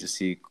new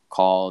agency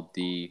called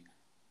the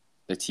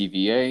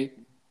TVA,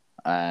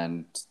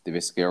 and they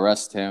basically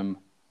arrest him.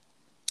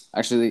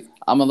 Actually,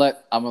 I'm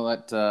gonna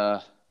let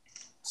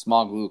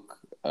Smog Luke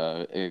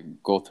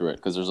go through it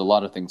because there's a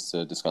lot of things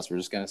to discuss. We're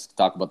just gonna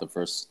talk about the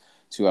first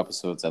 2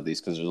 episodes at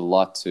least because there's a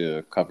lot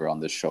to cover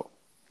on this show.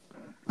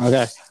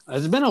 Okay,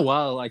 it's been a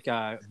while. Like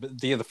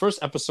the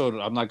first episode,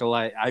 I'm not gonna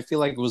lie, I feel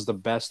like it was the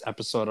best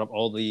episode of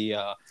all the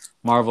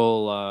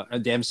Marvel,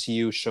 the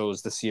MCU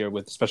shows this year,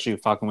 with especially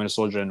Falcon Winter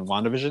Soldier and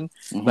WandaVision.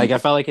 Mm-hmm. Like I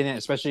felt like in it,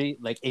 especially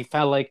like it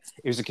felt like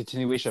it was a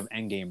continuation of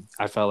Endgame.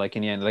 I felt like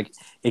in the end, like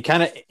it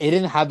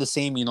didn't have the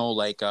same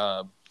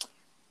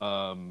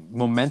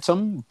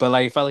momentum, but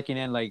like it felt like in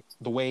the end, like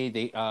the way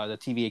the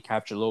TVA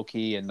captured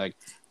Loki and like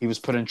he was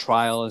put in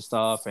trial and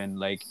stuff, and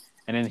like.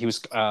 And then he was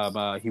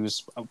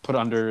put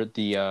under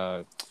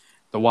the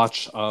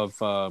watch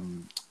of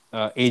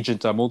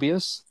Agent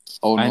Mobius.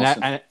 Oh,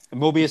 and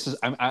Mobius is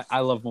I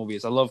love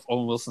Mobius. I love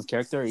Owen Wilson's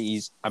character.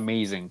 He's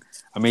amazing.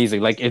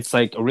 Like it's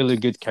like a really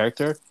good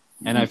character.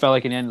 And I felt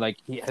like in the end, like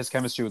his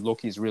chemistry with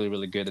Loki is really,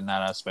 really good in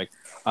that aspect.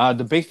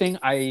 The big thing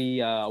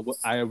I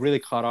really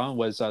caught on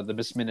was the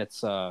Miss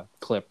Minutes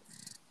clip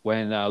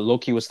when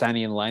Loki was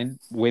standing in line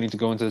waiting to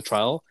go into the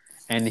trial,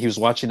 and he was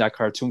watching that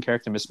cartoon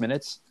character Miss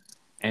Minutes,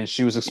 and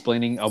she was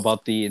explaining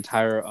about the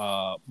entire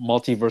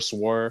multiverse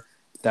war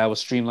that was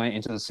streamlined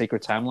into the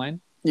sacred timeline.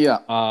 Yeah.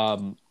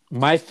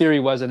 My theory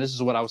was, and this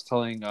is what I was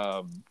telling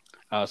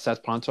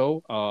Seth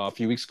Pronto a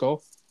few weeks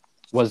ago,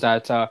 was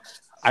that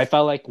I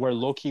felt like where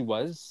Loki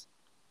was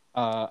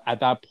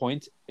at that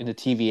point in the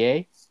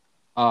TVA,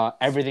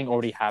 everything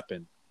already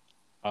happened.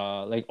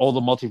 Like all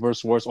the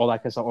multiverse wars, all that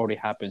kind of stuff already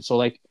happened. So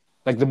like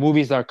the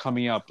movies that are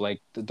coming up,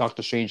 like the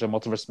Doctor Strange and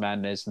Multiverse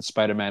Madness and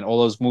Spider-Man, all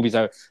those movies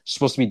that are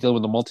supposed to be dealing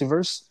with the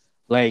multiverse,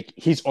 like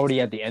he's already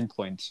at the end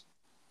point.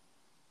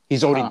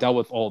 He's already dealt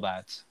with all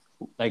that.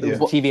 Like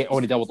TVA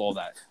already dealt with all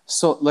that.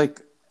 So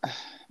like I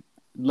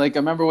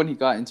remember when he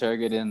got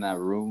interrogated in that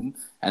room,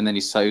 and then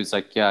he was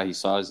like, yeah, he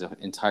saw his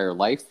entire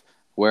life.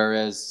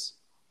 Whereas,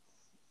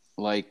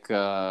 like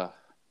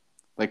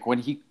when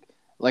he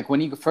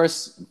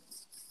first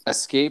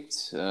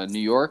escaped New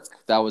York,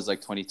 that was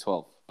like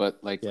 2012. But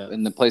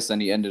in the place,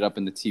 then he ended up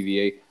in the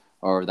TVA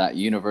or that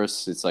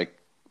universe. It's like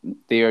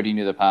they already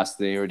knew the past,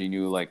 they already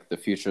knew like the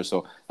future.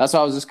 So that's why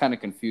I was just kind of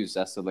confused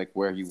as to like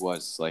where he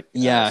was. Like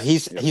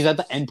he's at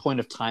the end point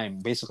of time,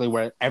 basically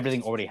where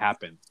everything already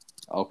happened.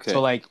 Okay.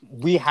 So like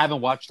we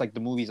haven't watched like the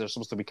movies that are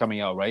supposed to be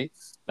coming out, right?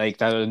 Like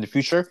that are in the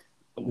future,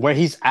 where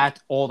he's at,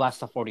 all that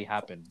stuff already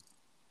happened.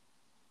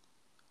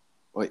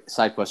 Wait,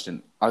 side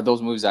question: are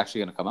those movies actually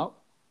going to come out?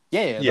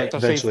 Yeah. Like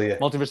eventually. Yeah.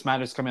 Multiverse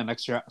Madness coming out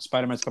next year.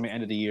 Spider-Man's coming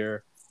end of the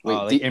year.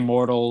 Wait,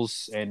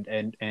 Immortals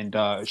and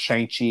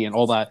Shang-Chi and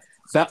all that.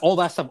 All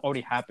that stuff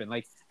already happened.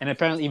 Like, and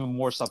apparently even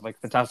more stuff like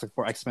Fantastic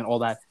Four, X-Men, all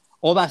that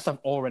stuff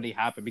already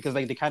happened because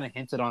like they kind of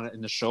hinted on it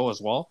in the show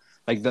as well.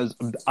 Like the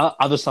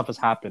other stuff has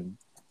happened.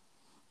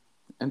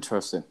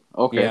 Interesting.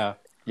 Okay.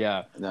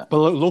 Yeah. But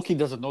Loki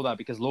doesn't know that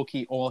because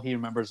Loki, all he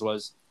remembers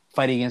was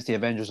fighting against the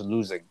Avengers and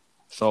losing.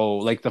 So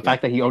like the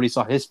fact that he already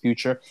saw his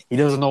future, he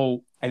doesn't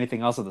know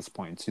anything else at this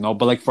point, you know.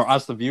 But like for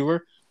us, the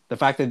viewer, the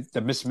fact that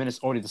the Miss Minutes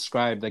already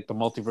described like the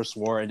multiverse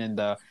war and then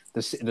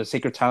the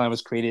sacred timeline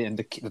was created and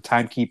the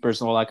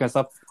timekeepers and all that kind of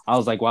stuff, I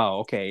was like, wow,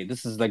 okay,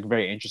 this is like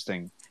very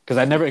interesting because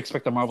I never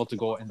expected Marvel to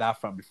go in that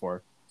front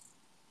before.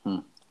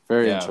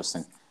 Very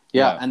interesting.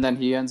 Yeah, and then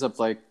he ends up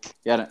like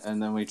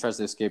and then when he tries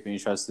to escape and he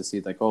tries to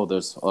see like, oh,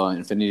 there's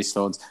Infinity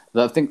Stones.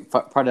 The thing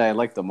part that I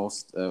liked the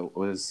most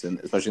was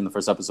especially in the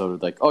first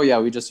episode, like, oh yeah,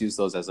 we just use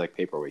those as like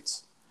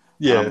paperweights.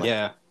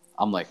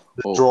 I'm like,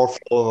 oh. Draw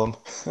full of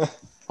them.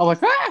 I'm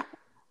like, ah!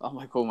 I'm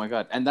like, oh my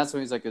god! And that's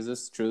when he's like, is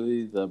this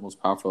truly the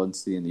most powerful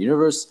entity in the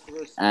universe?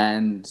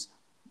 And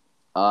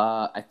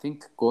I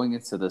think going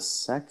into the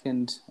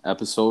second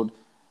episode,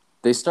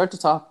 they start to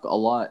talk a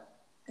lot,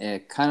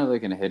 kind of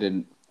like in a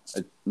hidden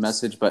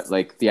message, but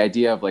like the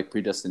idea of like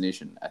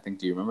predestination. I think.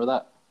 Do you remember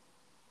that?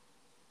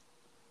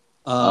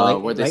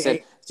 Where they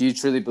said, "Do you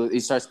truly believe?"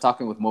 He starts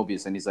talking with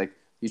Mobius, and he's like,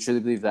 "You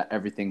truly believe that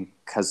everything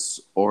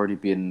has already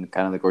been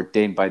kind of like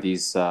ordained by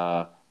these?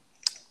 What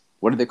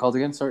are they called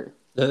again? Sorry,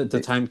 the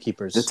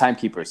timekeepers. The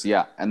timekeepers,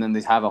 yeah." And then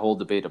they have a whole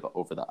debate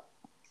over that.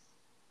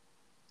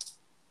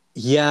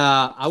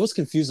 Yeah, I was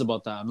confused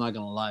about that. I'm not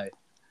gonna lie,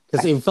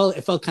 because it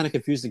felt kind of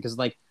confusing. Because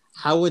like,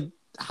 how would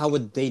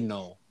they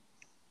know?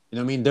 You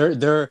know what I mean?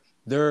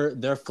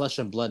 They're flesh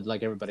and blood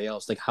like everybody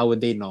else. Like, how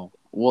would they know?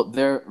 Well,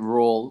 their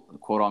role,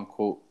 quote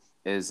unquote,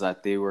 is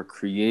that they were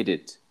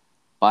created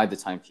by the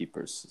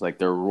timekeepers. Like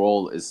their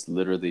role is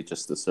literally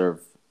just to serve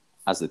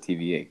as the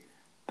TVA.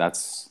 That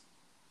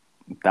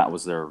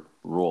was their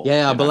role.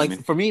 Yeah, but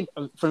like for me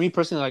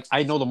personally, like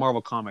I know the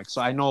Marvel comics,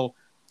 so I know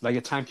like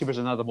the timekeepers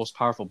are not the most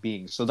powerful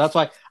beings. So that's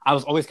why I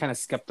was always kind of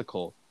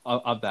skeptical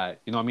of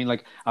that. You know what I mean?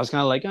 Like I was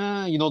kind of like,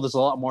 there's a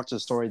lot more to the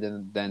story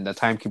than the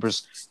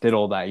timekeepers did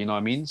all that. You know what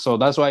I mean? So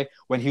that's why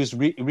when he was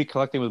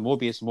recollecting with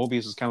Mobius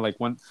was kind of like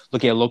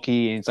looking at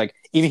Loki, and it's like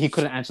even he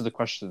couldn't answer the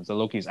questions that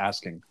Loki is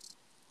asking.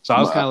 So I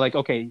was kind of like,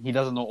 okay, he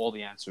doesn't know all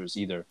the answers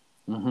either.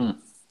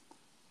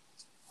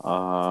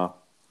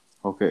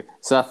 Okay,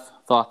 Seth,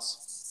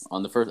 thoughts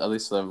on the first, at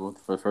least for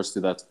the first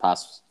two that's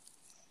passed.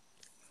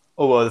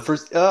 Oh, the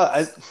first,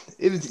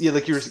 it was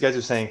like you guys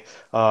were saying,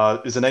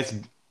 it was a nice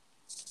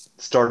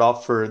start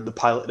off for the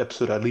pilot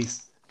episode, at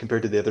least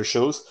compared to the other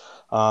shows.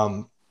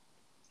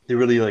 They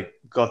really like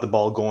got the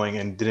ball going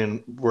and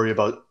didn't worry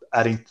about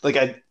adding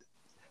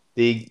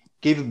they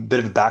gave a bit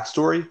of a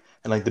backstory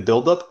and like the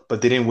build up,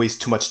 but they didn't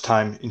waste too much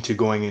time into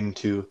going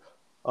into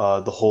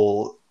the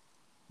whole,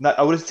 not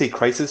I wouldn't say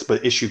crisis,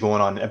 but issue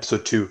going on in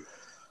episode 2,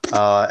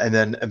 and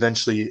then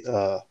eventually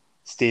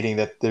stating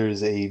that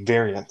there's a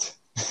variant.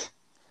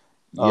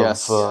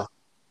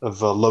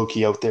 Of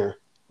Loki out there.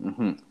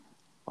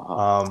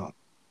 What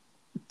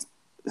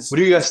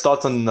are you guys'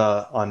 thoughts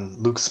on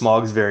Luke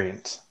Smog's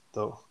variant,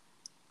 though?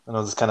 I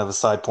know this is kind of a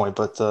side point,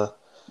 but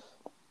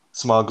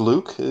Smog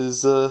Luke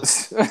is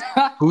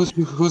who's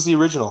the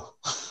original?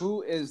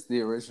 Who is the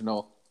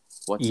original?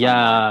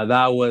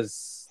 That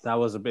was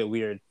a bit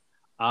weird.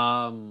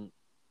 I'll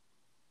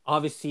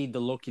obviously the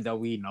Loki that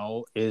we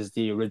know is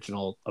the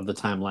original of the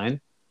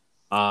timeline.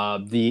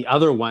 The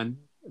other one,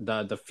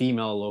 the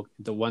female Loki,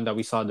 the one that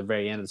we saw at the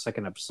very end of the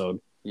second episode.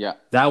 Yeah.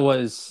 That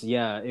was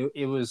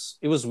it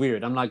was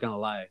weird. I'm not gonna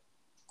lie.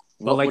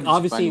 But like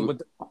obviously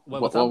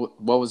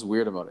what was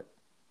weird about it?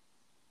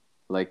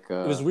 Like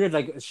it was weird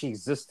like she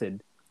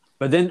existed.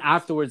 But then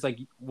afterwards, like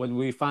when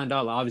we found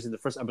out, like, obviously in the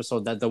first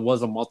episode that there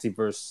was a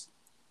multiverse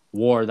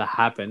war that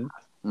happened,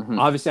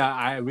 obviously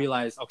I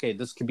realized, okay,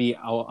 this could be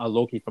a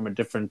Loki from a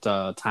different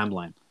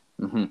timeline.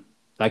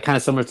 Like kind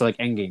of similar to like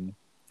Endgame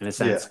in a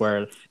sense,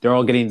 where they're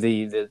all getting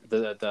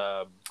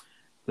the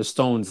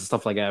stones and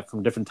stuff like that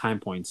from different time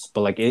points,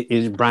 but like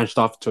it branched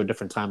off to a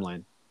different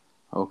timeline.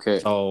 Okay.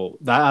 So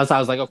I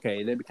was like,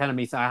 okay, that kind of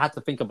makes. I had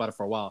to think about it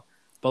for a while,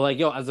 but like,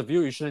 yo, as a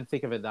viewer, you shouldn't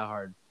think of it that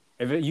hard.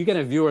 If you get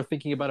a viewer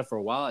thinking about it for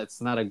a while,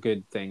 it's not a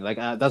good thing. Like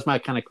that's my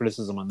kind of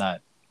criticism on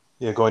that.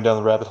 Yeah, going down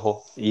the rabbit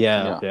hole.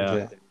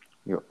 Yeah.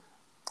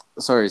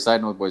 Sorry,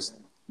 side note, boys.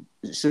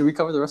 Should we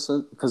cover the rest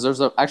of it? Because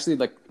there's actually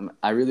like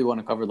I really want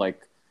to cover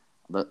like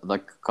a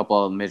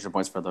couple of major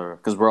points for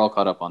because we're all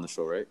caught up on the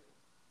show, right?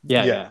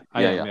 Yeah.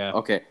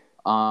 Okay.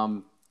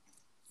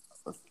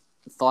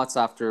 Thoughts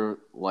after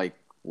like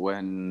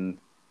when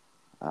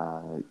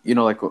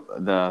like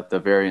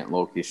the variant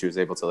Loki, she was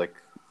able to like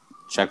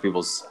check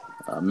people's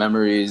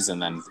memories,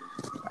 and then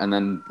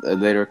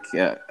later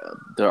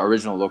the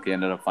original Loki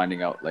ended up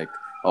finding out like,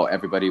 oh,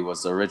 everybody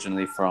was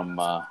originally from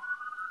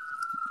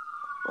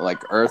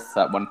like Earth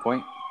at one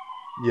point.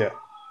 Yeah,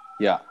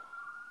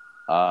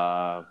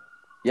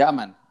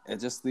 man. It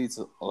just leads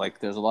like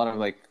there's a lot of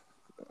like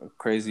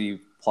crazy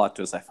plot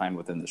twists I find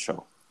within the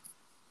show.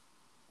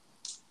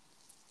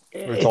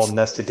 It's all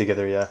nested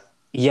together,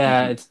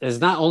 Yeah, it's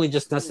not only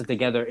just nested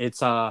together.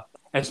 It's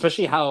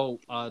especially how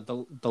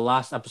the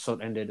last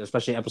episode ended,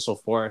 especially episode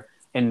 4,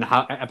 and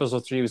how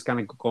episode 3 was kind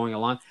of going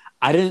along.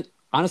 I don't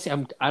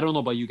know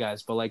about you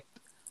guys, but like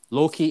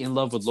Loki in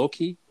love with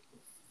Loki.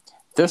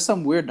 There's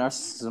some weird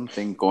narcissism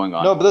thing going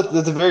on. No, but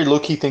that's a very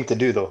low-key thing to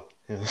do, though.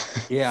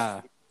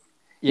 Yeah,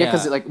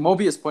 because like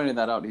Mobius pointed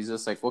that out. He's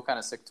just like, "What kind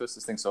of sick twist is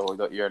this thing?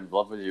 So you're in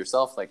love with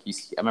yourself?" Like I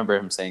remember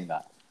him saying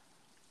that.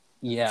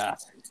 Yeah,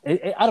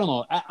 I don't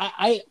know.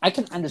 I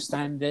can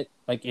understand it.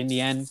 Like in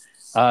the end,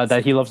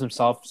 that he loves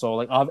himself. So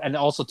like, and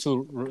also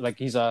too, like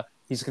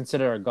he's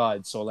considered a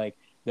god. So like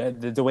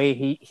the way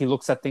he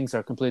looks at things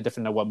are completely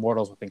different than what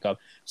mortals would think of.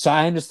 So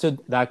I understood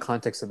that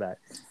context of that.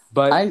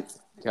 But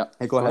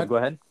Hey, go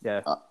ahead.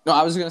 Yeah. No,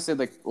 I was gonna say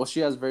like, well, she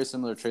has very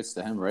similar traits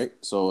to him, right?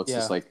 So it's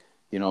just like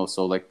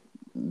so like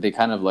they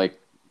kind of like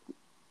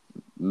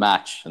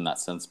match in that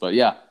sense. But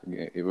yeah,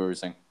 what were you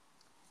saying?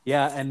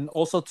 Yeah, and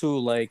also to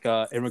like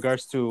in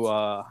regards to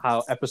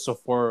how episode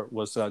 4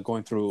 was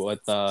going through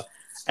with like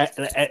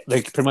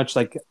pretty much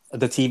like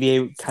the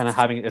TVA kind of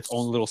having its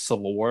own little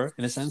civil war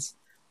in a sense,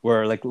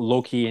 where like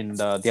Loki and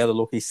the other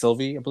Loki,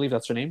 Sylvie, I believe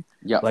that's her name.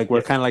 Yeah, like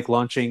we're kind of like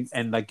launching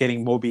and like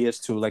getting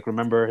Mobius to like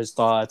remember his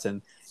thoughts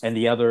and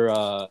the other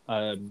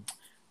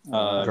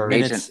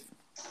minutes.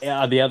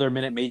 Yeah, the other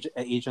minute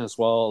agent as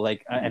well.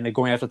 Like and they're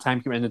going after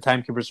timekeeper, and the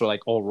timekeepers were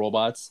like all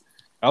robots.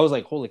 I was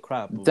like, holy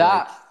crap!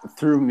 That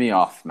threw me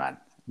off, man.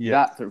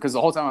 Yeah, because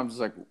the whole time I'm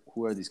just like,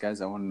 who are these guys?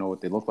 I want to know what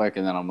they look like.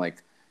 And then I'm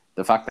like,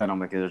 the fact that I'm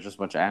like, there's just a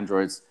bunch of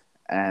androids,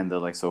 and they're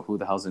like, so who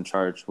the hell's in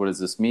charge? What does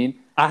this mean?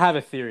 I have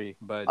a theory,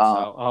 but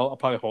I'll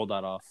probably hold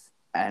that off.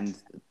 And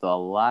the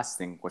last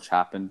thing which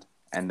happened,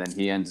 and then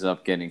he ends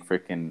up getting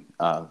freaking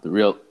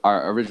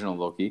our original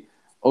Loki,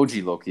 OG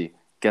Loki,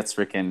 gets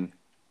freaking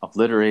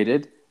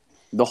obliterated.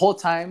 The whole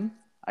time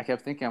I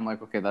kept thinking, I'm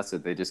like, okay, that's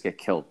it. They just get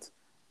killed.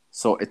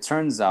 So it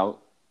turns out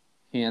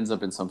he ends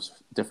up in some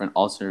different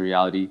alternate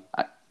reality.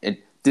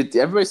 Did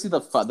everybody see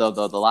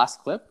the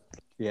last clip?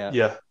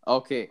 Yeah.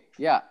 Okay.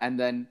 Yeah. And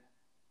then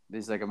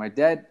he's like, "Am I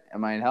dead?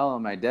 Am I in hell?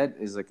 Am I dead?"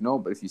 He's like, "No,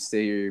 but if you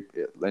stay here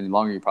any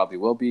longer, you probably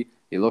will be."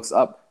 He looks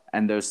up,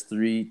 and there's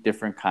 3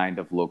 different kind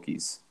of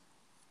Lokis.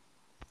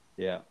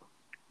 Yeah.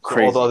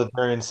 Crazy. So all the other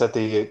variants that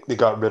they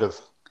got rid of.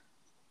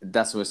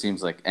 That's what it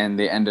seems like, and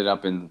they ended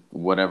up in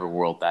whatever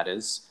world that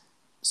is.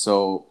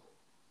 So,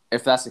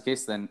 if that's the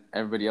case, then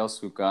everybody else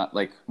who got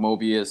like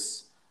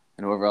Mobius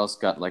and whoever else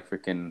got like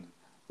freaking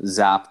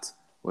zapped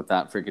with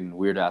that freaking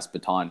weird ass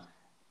baton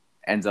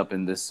ends up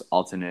in this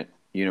alternate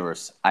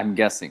universe. I'm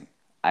guessing.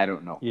 I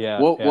don't know. Yeah.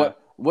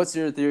 What's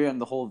your theory on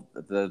the whole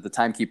the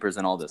timekeepers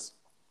and all this?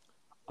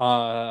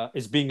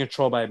 It's being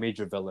controlled by a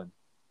major villain.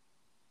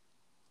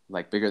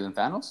 Like bigger than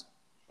Thanos?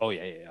 Oh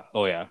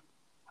yeah.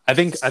 I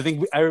think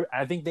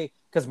they,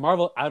 because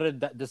Marvel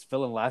outed this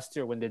villain last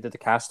year when they did the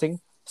casting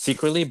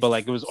secretly, but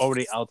like it was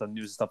already out on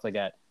news and stuff like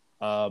that.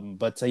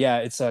 But yeah,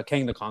 it's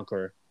Kang the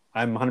Conqueror.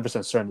 I'm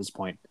 100% certain at this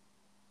point.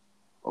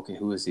 Okay,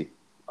 who is he?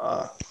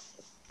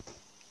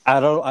 I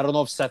don't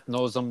know if Seth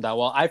knows him that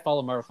well. I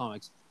follow Marvel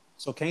Comics.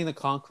 So Kang the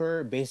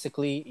Conqueror,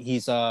 basically,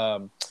 he's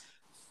I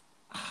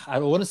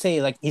don't want to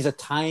say like he's a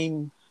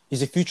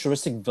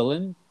futuristic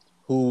villain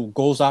who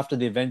goes after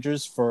the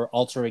Avengers for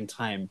altering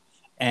time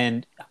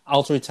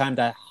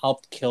that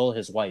helped kill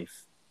his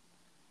wife.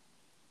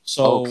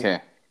 So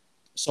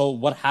So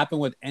what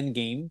happened with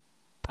Endgame,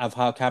 of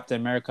how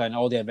Captain America and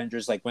all the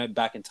Avengers like went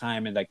back in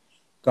time and like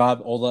got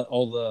all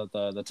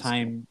the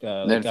time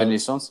The Infinity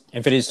Stones.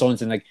 Infinity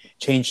Stones and like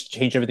change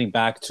everything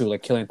back to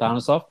like killing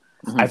Thanos stuff.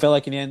 Mm-hmm. I feel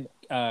like in the end,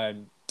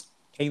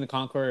 King the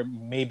Conqueror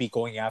may be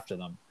going after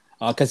them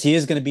because he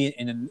is going to be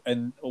in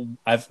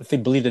I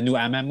believe the new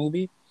Ant-Man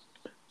movie.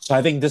 So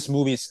I think this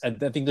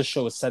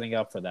show is setting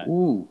up for that.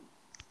 Ooh,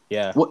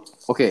 yeah. What?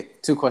 Okay,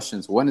 2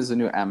 questions. When does the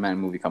new Ant-Man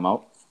movie come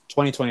out?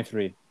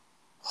 2023.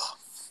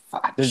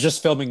 They're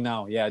just filming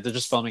now. Yeah, they're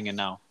just filming it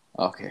now.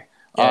 Okay.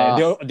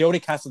 Yeah, they already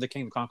casted the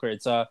King the Conqueror.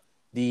 It's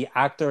the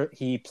actor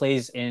he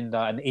plays in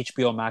an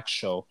HBO Max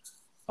show.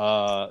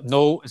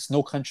 It's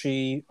No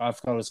Country. I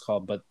forgot what it's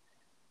called, but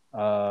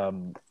I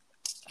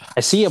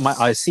see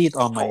it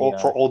on my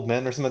for old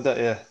men or something like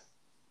that. Yeah.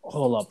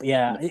 Hold up,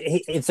 yeah,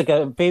 it's like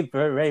a very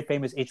very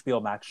famous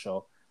HBO Max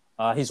show.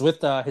 He's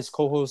with his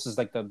co-host is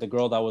like the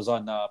girl that was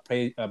on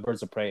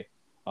Birds of Prey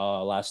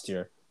last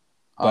year.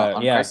 But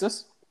on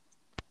Crisis?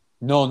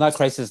 No, not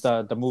Crisis.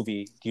 The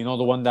movie. Do you know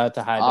the one that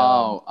had?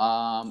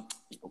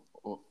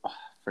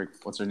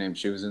 What's her name?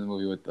 She was in the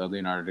movie with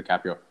Leonardo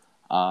DiCaprio.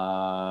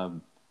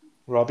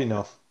 Robbie,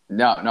 no.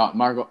 No,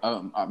 Margot.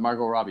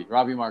 Margot Robbie.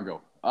 Robbie Margot.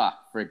 Am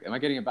I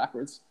getting it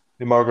backwards?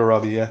 Margot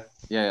Robbie, yeah.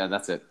 Yeah,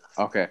 that's it.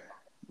 Okay.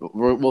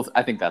 Well,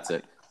 I think that's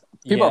it.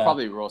 People are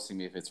probably roasting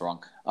me if it's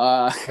wrong.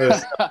 Yeah,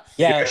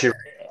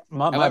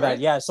 my bad. Right?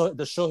 Yeah, so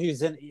the show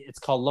he's in, it's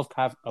called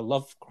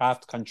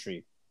Lovecraft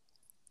Country.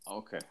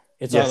 Okay.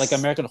 It's like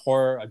American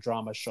horror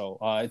drama show.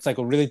 It's like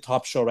a really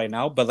top show right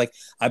now, but like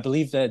I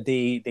believe that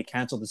they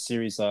canceled the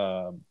series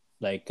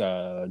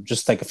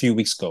just like a few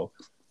weeks ago.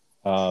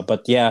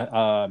 But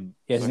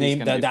his name,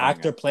 the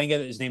actor playing it,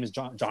 his name is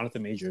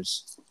Jonathan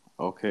Majors.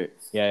 Okay.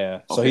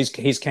 Yeah. So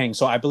he's Kang.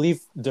 So I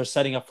believe they're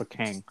setting up for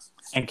Kang,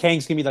 and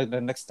Kang's gonna be like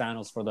the next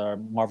Thanos for the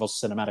Marvel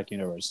Cinematic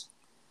Universe.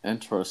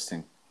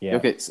 Interesting. Yeah.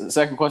 Okay. So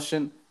second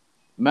question.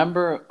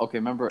 Remember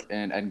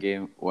in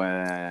Endgame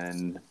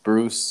when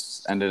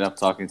Bruce ended up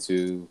talking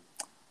to,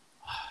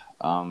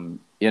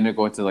 he ended up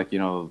going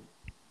to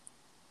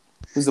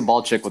who's the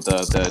bald chick with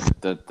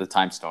the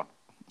time stone?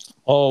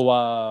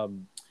 Oh,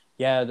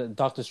 the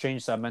Doctor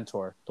Strange's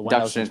mentor, the one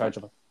that was in charge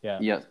of it.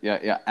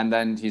 Yeah. And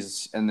then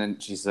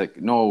she's like,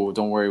 no,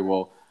 don't worry.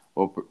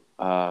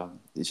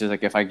 She's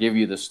like, if I give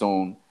you the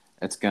stone,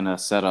 it's gonna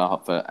set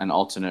up an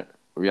alternate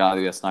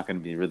reality that's not going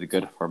to be really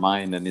good for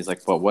mine. And he's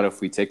like, but what if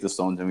we take the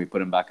stones and we put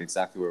them back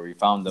exactly where we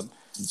found them?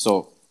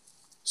 So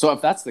if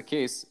that's the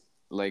case,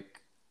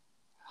 like,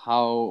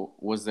 how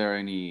was there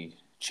any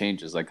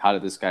changes? Like, how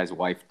did this guy's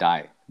wife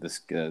die?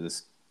 This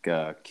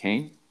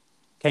Kang?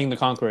 King the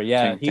Conqueror,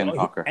 yeah. King the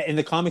Conqueror. In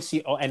the comics,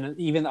 and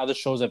even other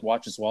shows I've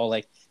watched as well,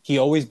 like, he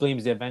always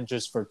blames the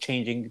Avengers for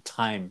changing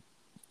time.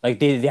 Like,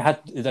 they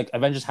had, like,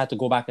 Avengers had to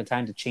go back in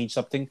time to change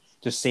something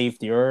to save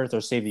the Earth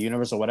or save the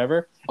universe or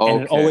whatever. Okay.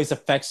 And it always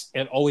affects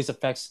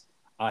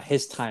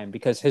his time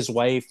because his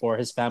wife or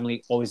his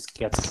family always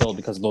gets killed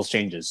because of those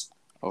changes.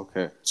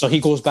 Okay. So he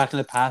goes back in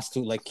the past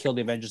to, like, kill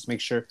the Avengers,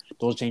 make sure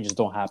those changes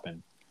don't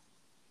happen.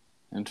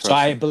 Interesting. So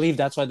I believe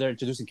that's why they're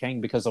introducing Kang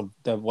because of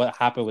what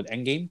happened with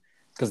Endgame.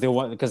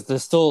 Because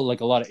there's still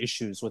like a lot of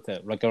issues with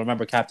it. Like I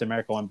remember Captain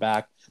America went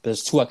back, but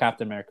there's 2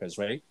 Captain Americas,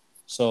 right?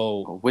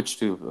 So which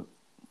 2?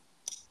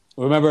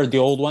 Remember the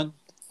old one?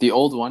 The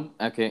old one,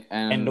 okay,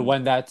 and the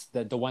one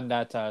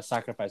that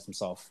sacrificed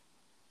himself.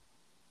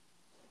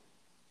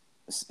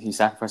 He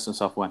sacrificed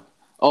himself when?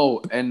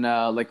 Oh, and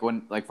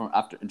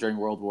during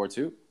World War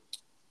II.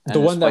 The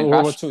one that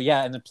World War II,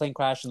 yeah, and the plane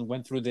crashed and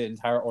went through the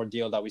entire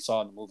ordeal that we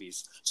saw in the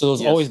movies. So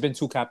there's always been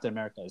 2 Captain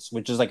Americas,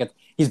 which is like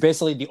he's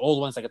basically the old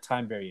one's like a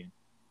time variant,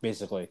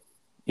 basically.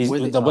 He's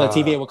what the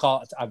TVA would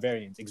call a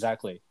variant,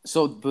 exactly.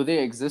 So were they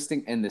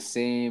existing in the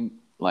same?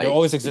 Like, they're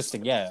always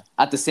existing, yeah.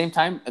 At the same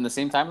time, in the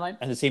same timeline?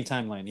 In the same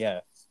timeline,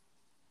 yeah.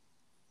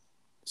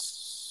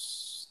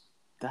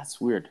 That's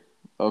weird.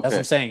 Okay. That's what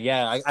I'm saying,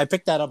 yeah. I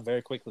picked that up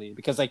very quickly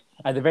because, like,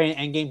 at the very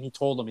end game, he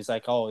told him, he's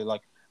like, oh,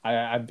 like,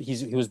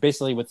 he was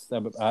basically with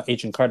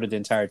Agent Carter the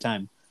entire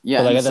time. Yeah,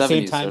 but, like, at the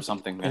same time or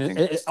something. I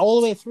think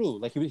all the way through,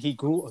 like he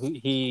grew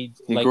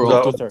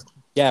up with her.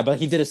 Yeah, but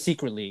he did it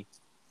secretly,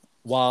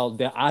 while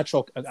the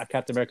actual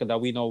Captain America that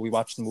we know, we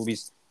watched the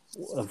movies,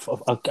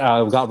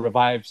 got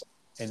revived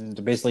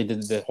and basically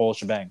did the whole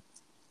shebang.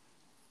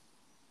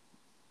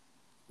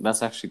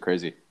 That's actually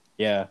crazy.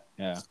 Yeah.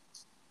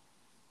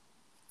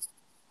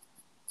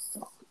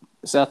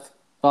 Seth,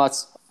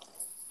 thoughts?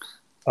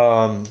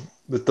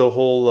 With the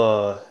whole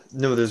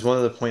no, there's one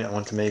other point I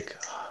want to make.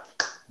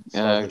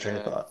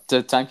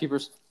 The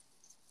timekeepers.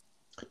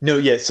 No,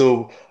 yeah.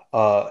 So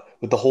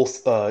with the whole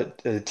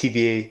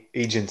TVA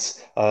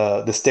agents,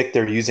 the stick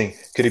they're using,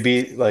 could it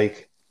be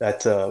like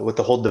that with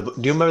the whole? Do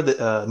you remember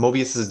the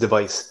Mobius's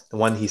device, the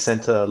one he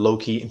sent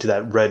Loki into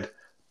that red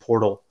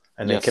portal,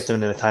 and then kept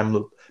him in a time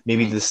loop?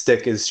 Maybe the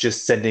stick is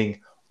just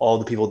sending all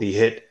the people they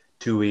hit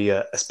to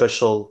a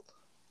special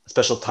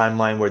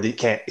timeline where they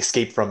can't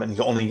escape from it, and you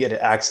can only get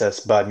access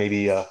by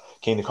maybe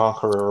King the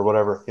Conqueror or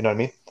whatever. You know what I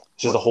mean?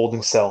 It's just a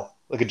holding cell,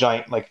 like a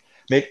giant,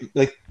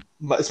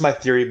 it's my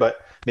theory,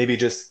 but maybe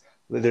just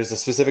there's a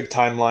specific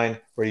timeline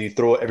where you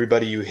throw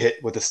everybody you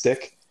hit with a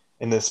stick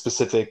in the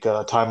specific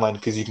timeline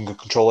because you can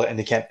control it and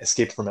they can't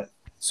escape from it.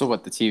 So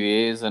what, the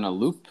TVA is in a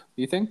loop,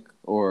 you think?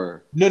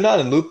 Or no, not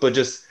in loop, but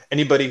just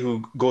anybody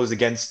who goes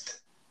against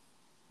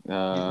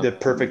the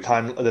perfect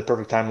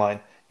timeline,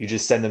 you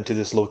just send them to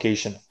this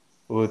location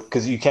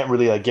because you can't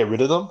really like get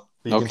rid of them,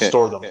 but you can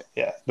store them. Okay.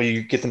 Yeah, but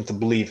you get them to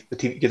believe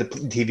get the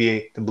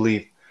TVA to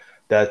believe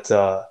that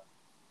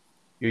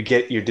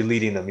you're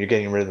deleting them, you're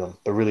getting rid of them,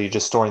 but really you're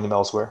just storing them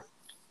elsewhere.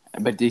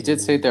 But they did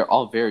say they're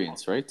all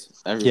variants, right?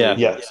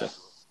 Yeah.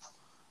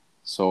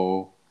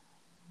 So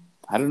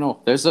I don't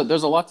know. There's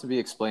a lot to be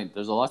explained.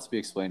 There's a lot to be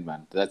explained,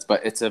 man.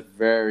 But it's a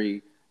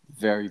very,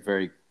 very,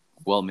 very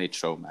well made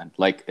show, man.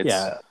 Like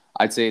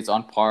I'd say it's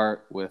on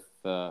par with,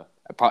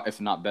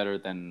 if not better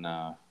than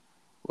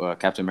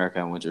Captain America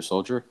and Winter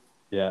Soldier.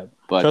 Yeah,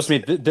 but trust me,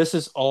 this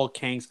is all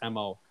Kang's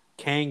MO.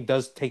 Kang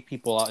does take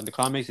people out in the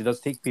comics. He does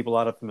take people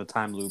out of the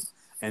time loop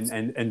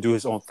and do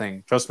his own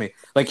thing. Trust me.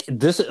 Like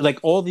this, like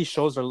all these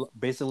shows are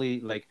basically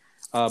like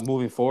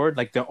moving forward.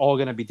 Like they're all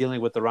gonna be dealing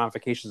with the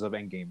ramifications of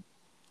Endgame.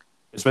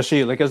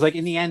 Especially because like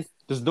in the end,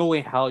 there's no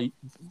way how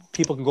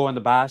people can go in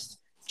the past,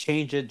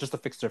 change it just to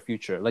fix their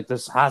future. Like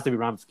this has to be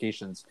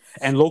ramifications,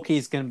 and Loki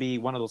is gonna be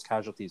one of those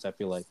casualties. I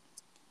feel like.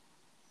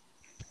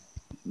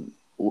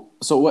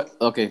 So what?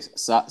 Okay,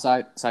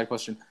 side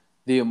question: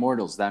 The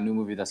Immortals, that new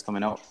movie that's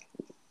coming out.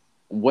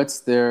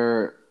 What's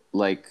their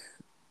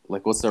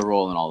what's their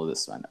role in all of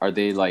this, man? Are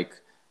they like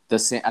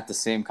at the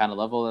same kind of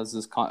level as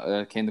this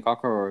Kane the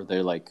Conqueror, or are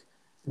they like?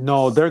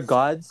 No, they're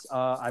gods.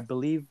 I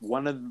believe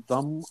one of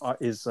them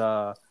is.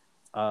 I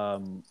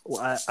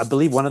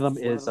believe one of them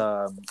is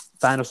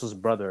Thanos'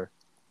 brother.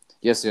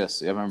 Yes.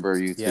 I remember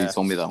you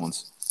told me that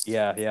once.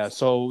 Yeah.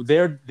 So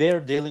they're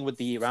dealing with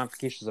the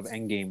ramifications of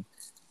Endgame,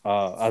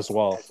 as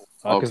well,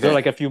 because they're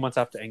like a few months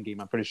after Endgame.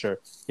 I'm pretty sure.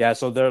 Yeah.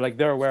 So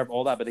they're aware of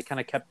all that, but they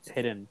kind of kept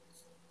hidden,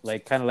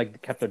 like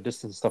kept their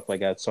distance, stuff like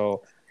that.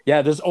 So.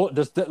 Yeah, there's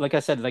like I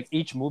said, like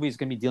each movie is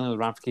gonna be dealing with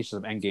ramifications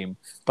of Endgame,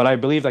 but I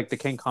believe like the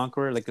King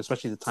Conqueror, like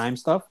especially the time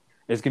stuff,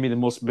 is gonna be the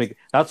most big.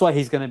 That's why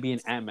he's gonna be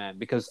in Ant-Man,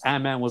 because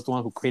Ant-Man was the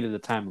one who created the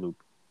time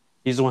loop.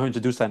 He's the one who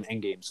introduced that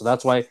in Endgame, so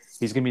that's why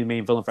he's gonna be the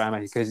main villain for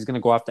Ant-Man, because he's gonna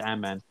go after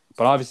Ant-Man,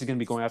 but obviously he's gonna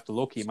be going after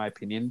Loki, in my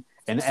opinion,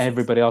 and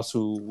everybody else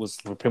who was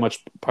pretty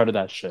much part of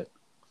that shit.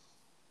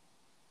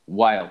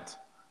 Wild.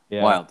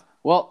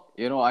 Well,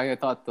 I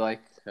thought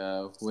like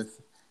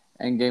with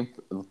Endgame,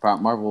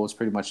 Marvel was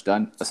pretty much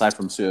done, aside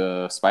from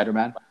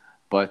Spider-Man.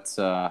 But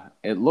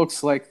it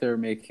looks like they're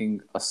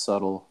making a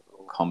subtle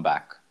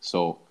comeback.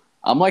 So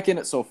I'm liking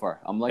it so far.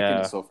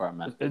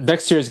 Man.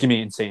 Next year is going to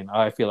be insane,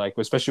 I feel like.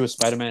 Especially with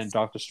Spider-Man and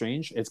Doctor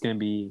Strange. It's going to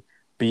be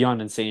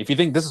beyond insane. If you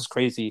think this is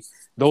crazy,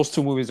 those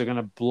two movies are going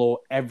to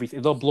blow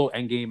everything. They'll blow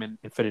Endgame and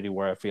Infinity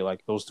War, I feel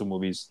like. Those two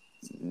movies.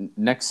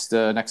 Next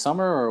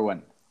summer or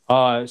when?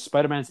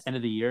 Spider-Man's end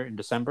of the year in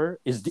December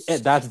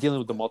that's dealing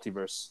with the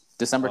multiverse.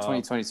 December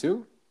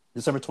 2022?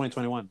 December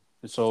 2021.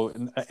 So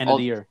end of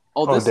the year.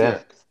 This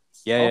year.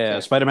 Yeah.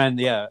 Spider-Man.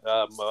 Yeah.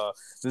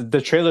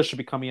 The trailer should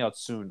be coming out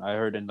soon. I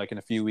heard in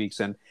a few weeks,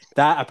 and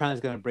that apparently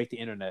is going to break the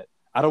internet.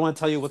 I don't want to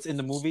tell you what's in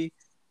the movie,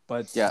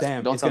 but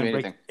damn, don't tell me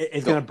anything.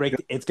 It's going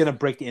to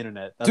break the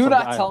internet. Do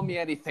not tell me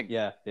anything.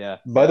 Yeah.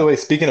 By the way,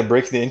 speaking of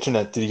breaking the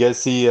internet, did you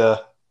guys see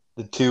the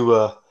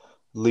two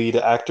lead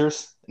actor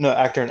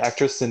and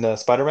actress in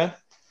Spider-Man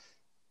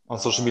on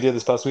social media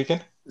this past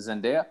weekend?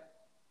 Zendaya.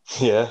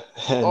 Yeah.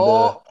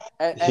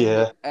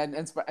 And,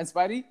 and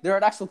Spidey, they're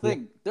an actual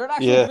thing. They're an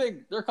actual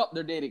thing.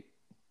 They're dating.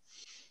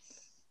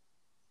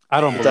 I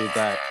don't believe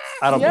that.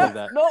 I don't believe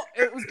that. No,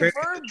 it was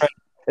confirmed.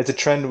 It's a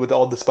trend with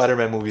all the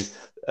Spider-Man movies.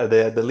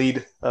 The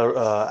lead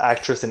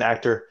actress and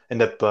actor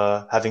end up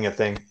having a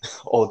thing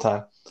all the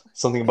time.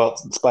 Something about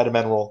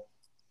Spider-Man role.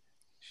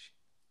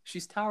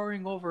 She's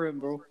towering over him,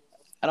 bro.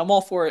 And I'm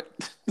all for it.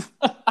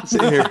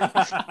 Same here.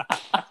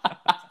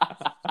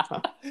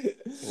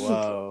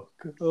 Wow.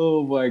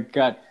 Oh my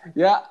god.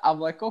 Yeah, I'm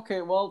like,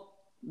 okay, well,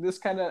 this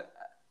kind of,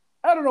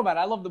 I don't know, man.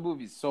 I love the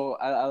movies, so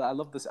I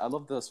love this. I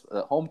love this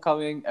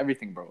Homecoming,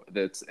 everything, bro.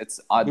 It's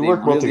we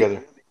work well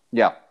together.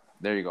 Yeah,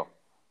 there you go.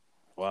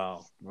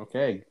 Wow.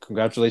 Okay.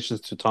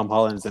 Congratulations to Tom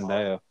Holland and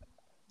Zendaya.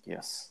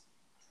 Yes.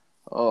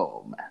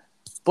 Oh man.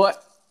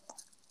 But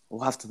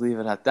we'll have to leave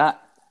it at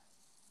that.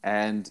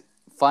 And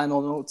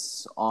final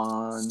notes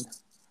on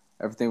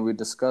everything we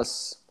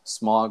discuss.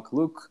 Smog,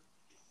 Luke.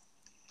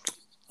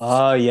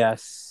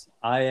 Yes.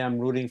 I am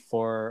rooting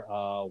for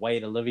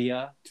White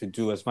Olivia to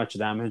do as much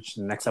damage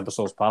in the next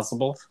episode as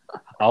possible.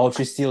 I hope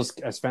she steals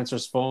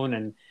Spencer's phone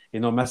and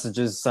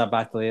messages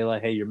back to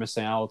Layla, hey, you're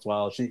missing out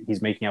while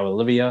he's making out with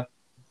Olivia.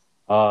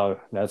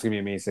 That's gonna be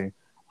amazing.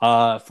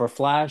 For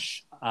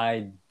Flash,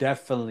 I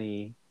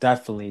definitely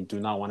do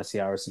not want to see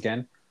Iris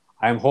again.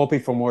 I'm hoping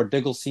for more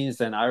Diggle scenes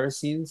than Iris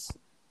scenes.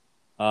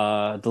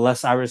 The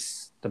less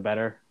Iris, the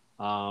better.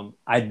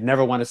 I'd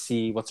never want to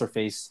see what's her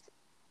face.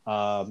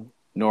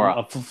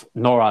 Nora.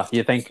 Nora.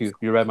 Yeah, thank you.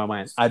 You read my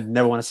mind. I'd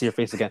never want to see her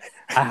face again.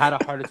 I had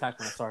a heart attack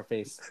when I saw her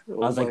face. I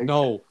was like,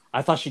 no,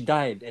 I thought she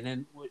died, and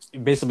then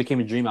it basically became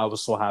a dream. I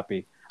was so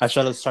happy. I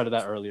should have started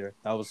that earlier.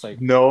 That was like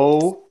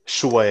No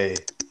Shui.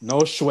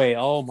 no Shui.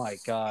 Oh my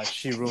god,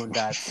 she ruined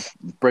that.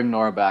 Bring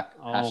Nora back.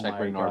 Oh Hashtag my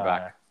bring Nora god.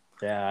 back.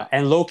 Yeah,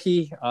 and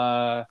Loki,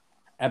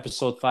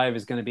 episode 5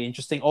 is going to be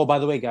interesting. Oh, by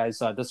the way,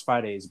 guys, this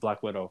Friday is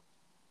Black Widow.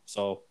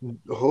 So.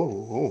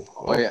 Oh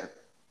yeah.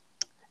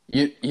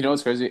 You know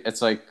what's crazy?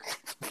 It's like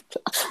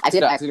I see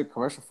a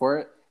commercial for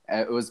it.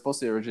 It was supposed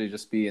to originally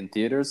just be in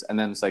theaters, and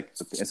then it's like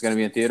it's going to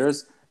be in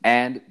theaters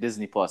and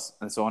Disney Plus.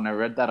 And so when I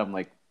read that, I'm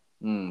like,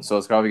 so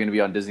it's probably going to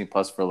be on Disney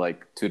Plus for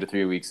like 2 to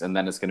 3 weeks, and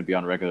then it's going to be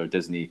on regular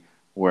Disney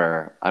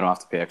where I don't have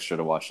to pay extra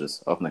to watch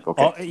this. I'm like,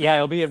 okay. Oh yeah,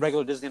 it'll be a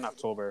regular Disney in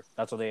October.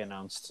 That's what they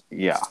announced.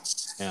 Yeah.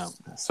 Yeah.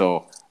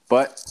 So,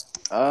 but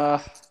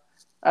I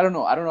don't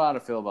know. I don't know how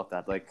to feel about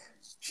that. Like,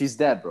 she's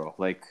dead, bro.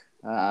 Like,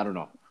 I don't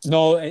know.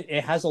 No,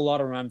 it has a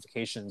lot of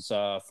ramifications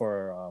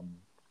for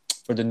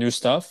the new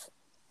stuff.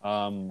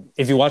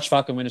 If you watch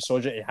Falcon Winter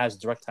Soldier, it has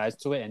direct ties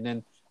to it, and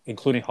then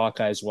including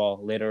Hawkeye as well.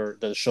 Later,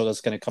 the show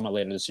that's going to come out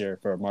later this year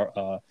for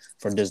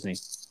Disney,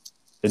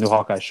 the new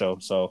Hawkeye show.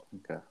 So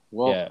okay,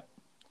 well, yeah,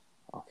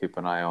 I'll keep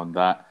an eye on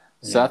that.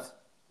 Yeah. Seth,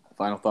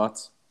 final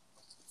thoughts?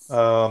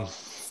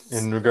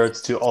 In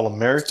regards to All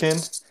American,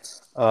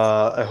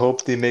 I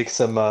hope they make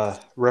some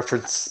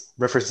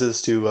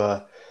references to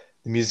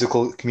the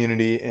musical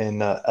community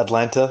in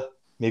Atlanta.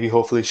 Maybe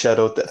hopefully shout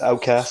out the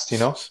Outcast, you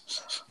know.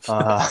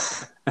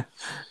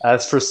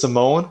 As for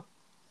Simone,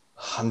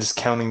 I'm just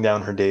counting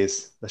down her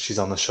days that she's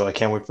on the show. I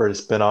can't wait for her to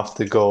spin off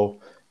to go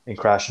and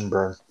crash and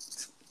burn.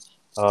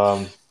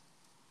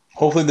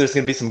 Hopefully there's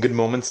going to be some good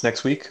moments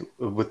next week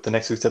with the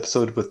next week's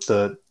episode with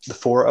the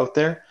 4 out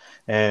there.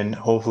 And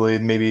hopefully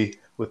maybe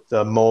with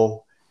the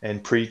Mo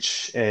and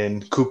Preach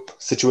and Coop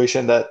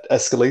situation that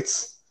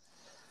escalates.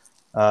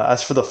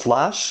 As for the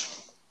Flash,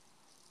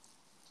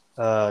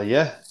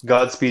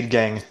 Godspeed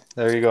gang.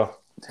 There you go.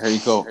 There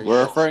you go.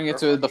 We're referring it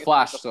to the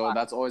Flash, so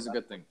that's always a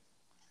good thing.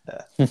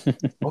 Yeah.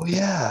 Oh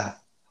yeah.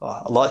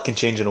 A lot can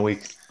change in a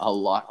week. A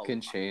lot can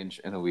change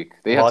in a week.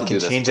 A lot can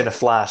change in a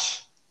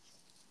flash.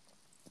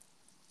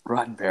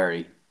 Run,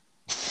 Barry.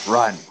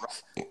 Run.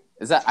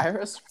 Is that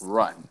Iris?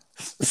 Run.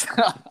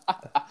 But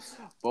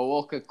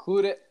we'll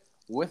conclude it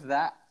with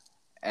that.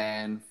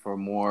 And for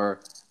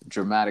more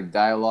dramatic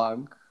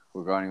dialogue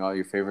regarding all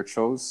your favorite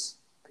shows,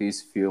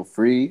 please feel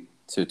free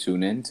to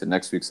tune in to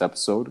next week's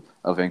episode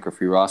of Anchor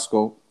Free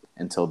Roscoe.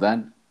 Until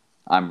then,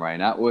 I'm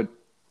Ryan Atwood.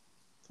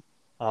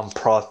 I'm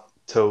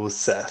Proto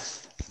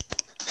Seth.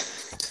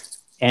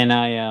 And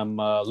I am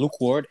Luke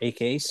Ward,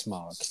 a.k.a.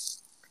 Smog.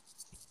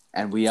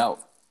 And we out.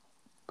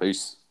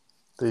 Peace.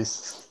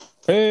 Peace.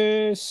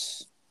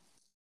 Peace.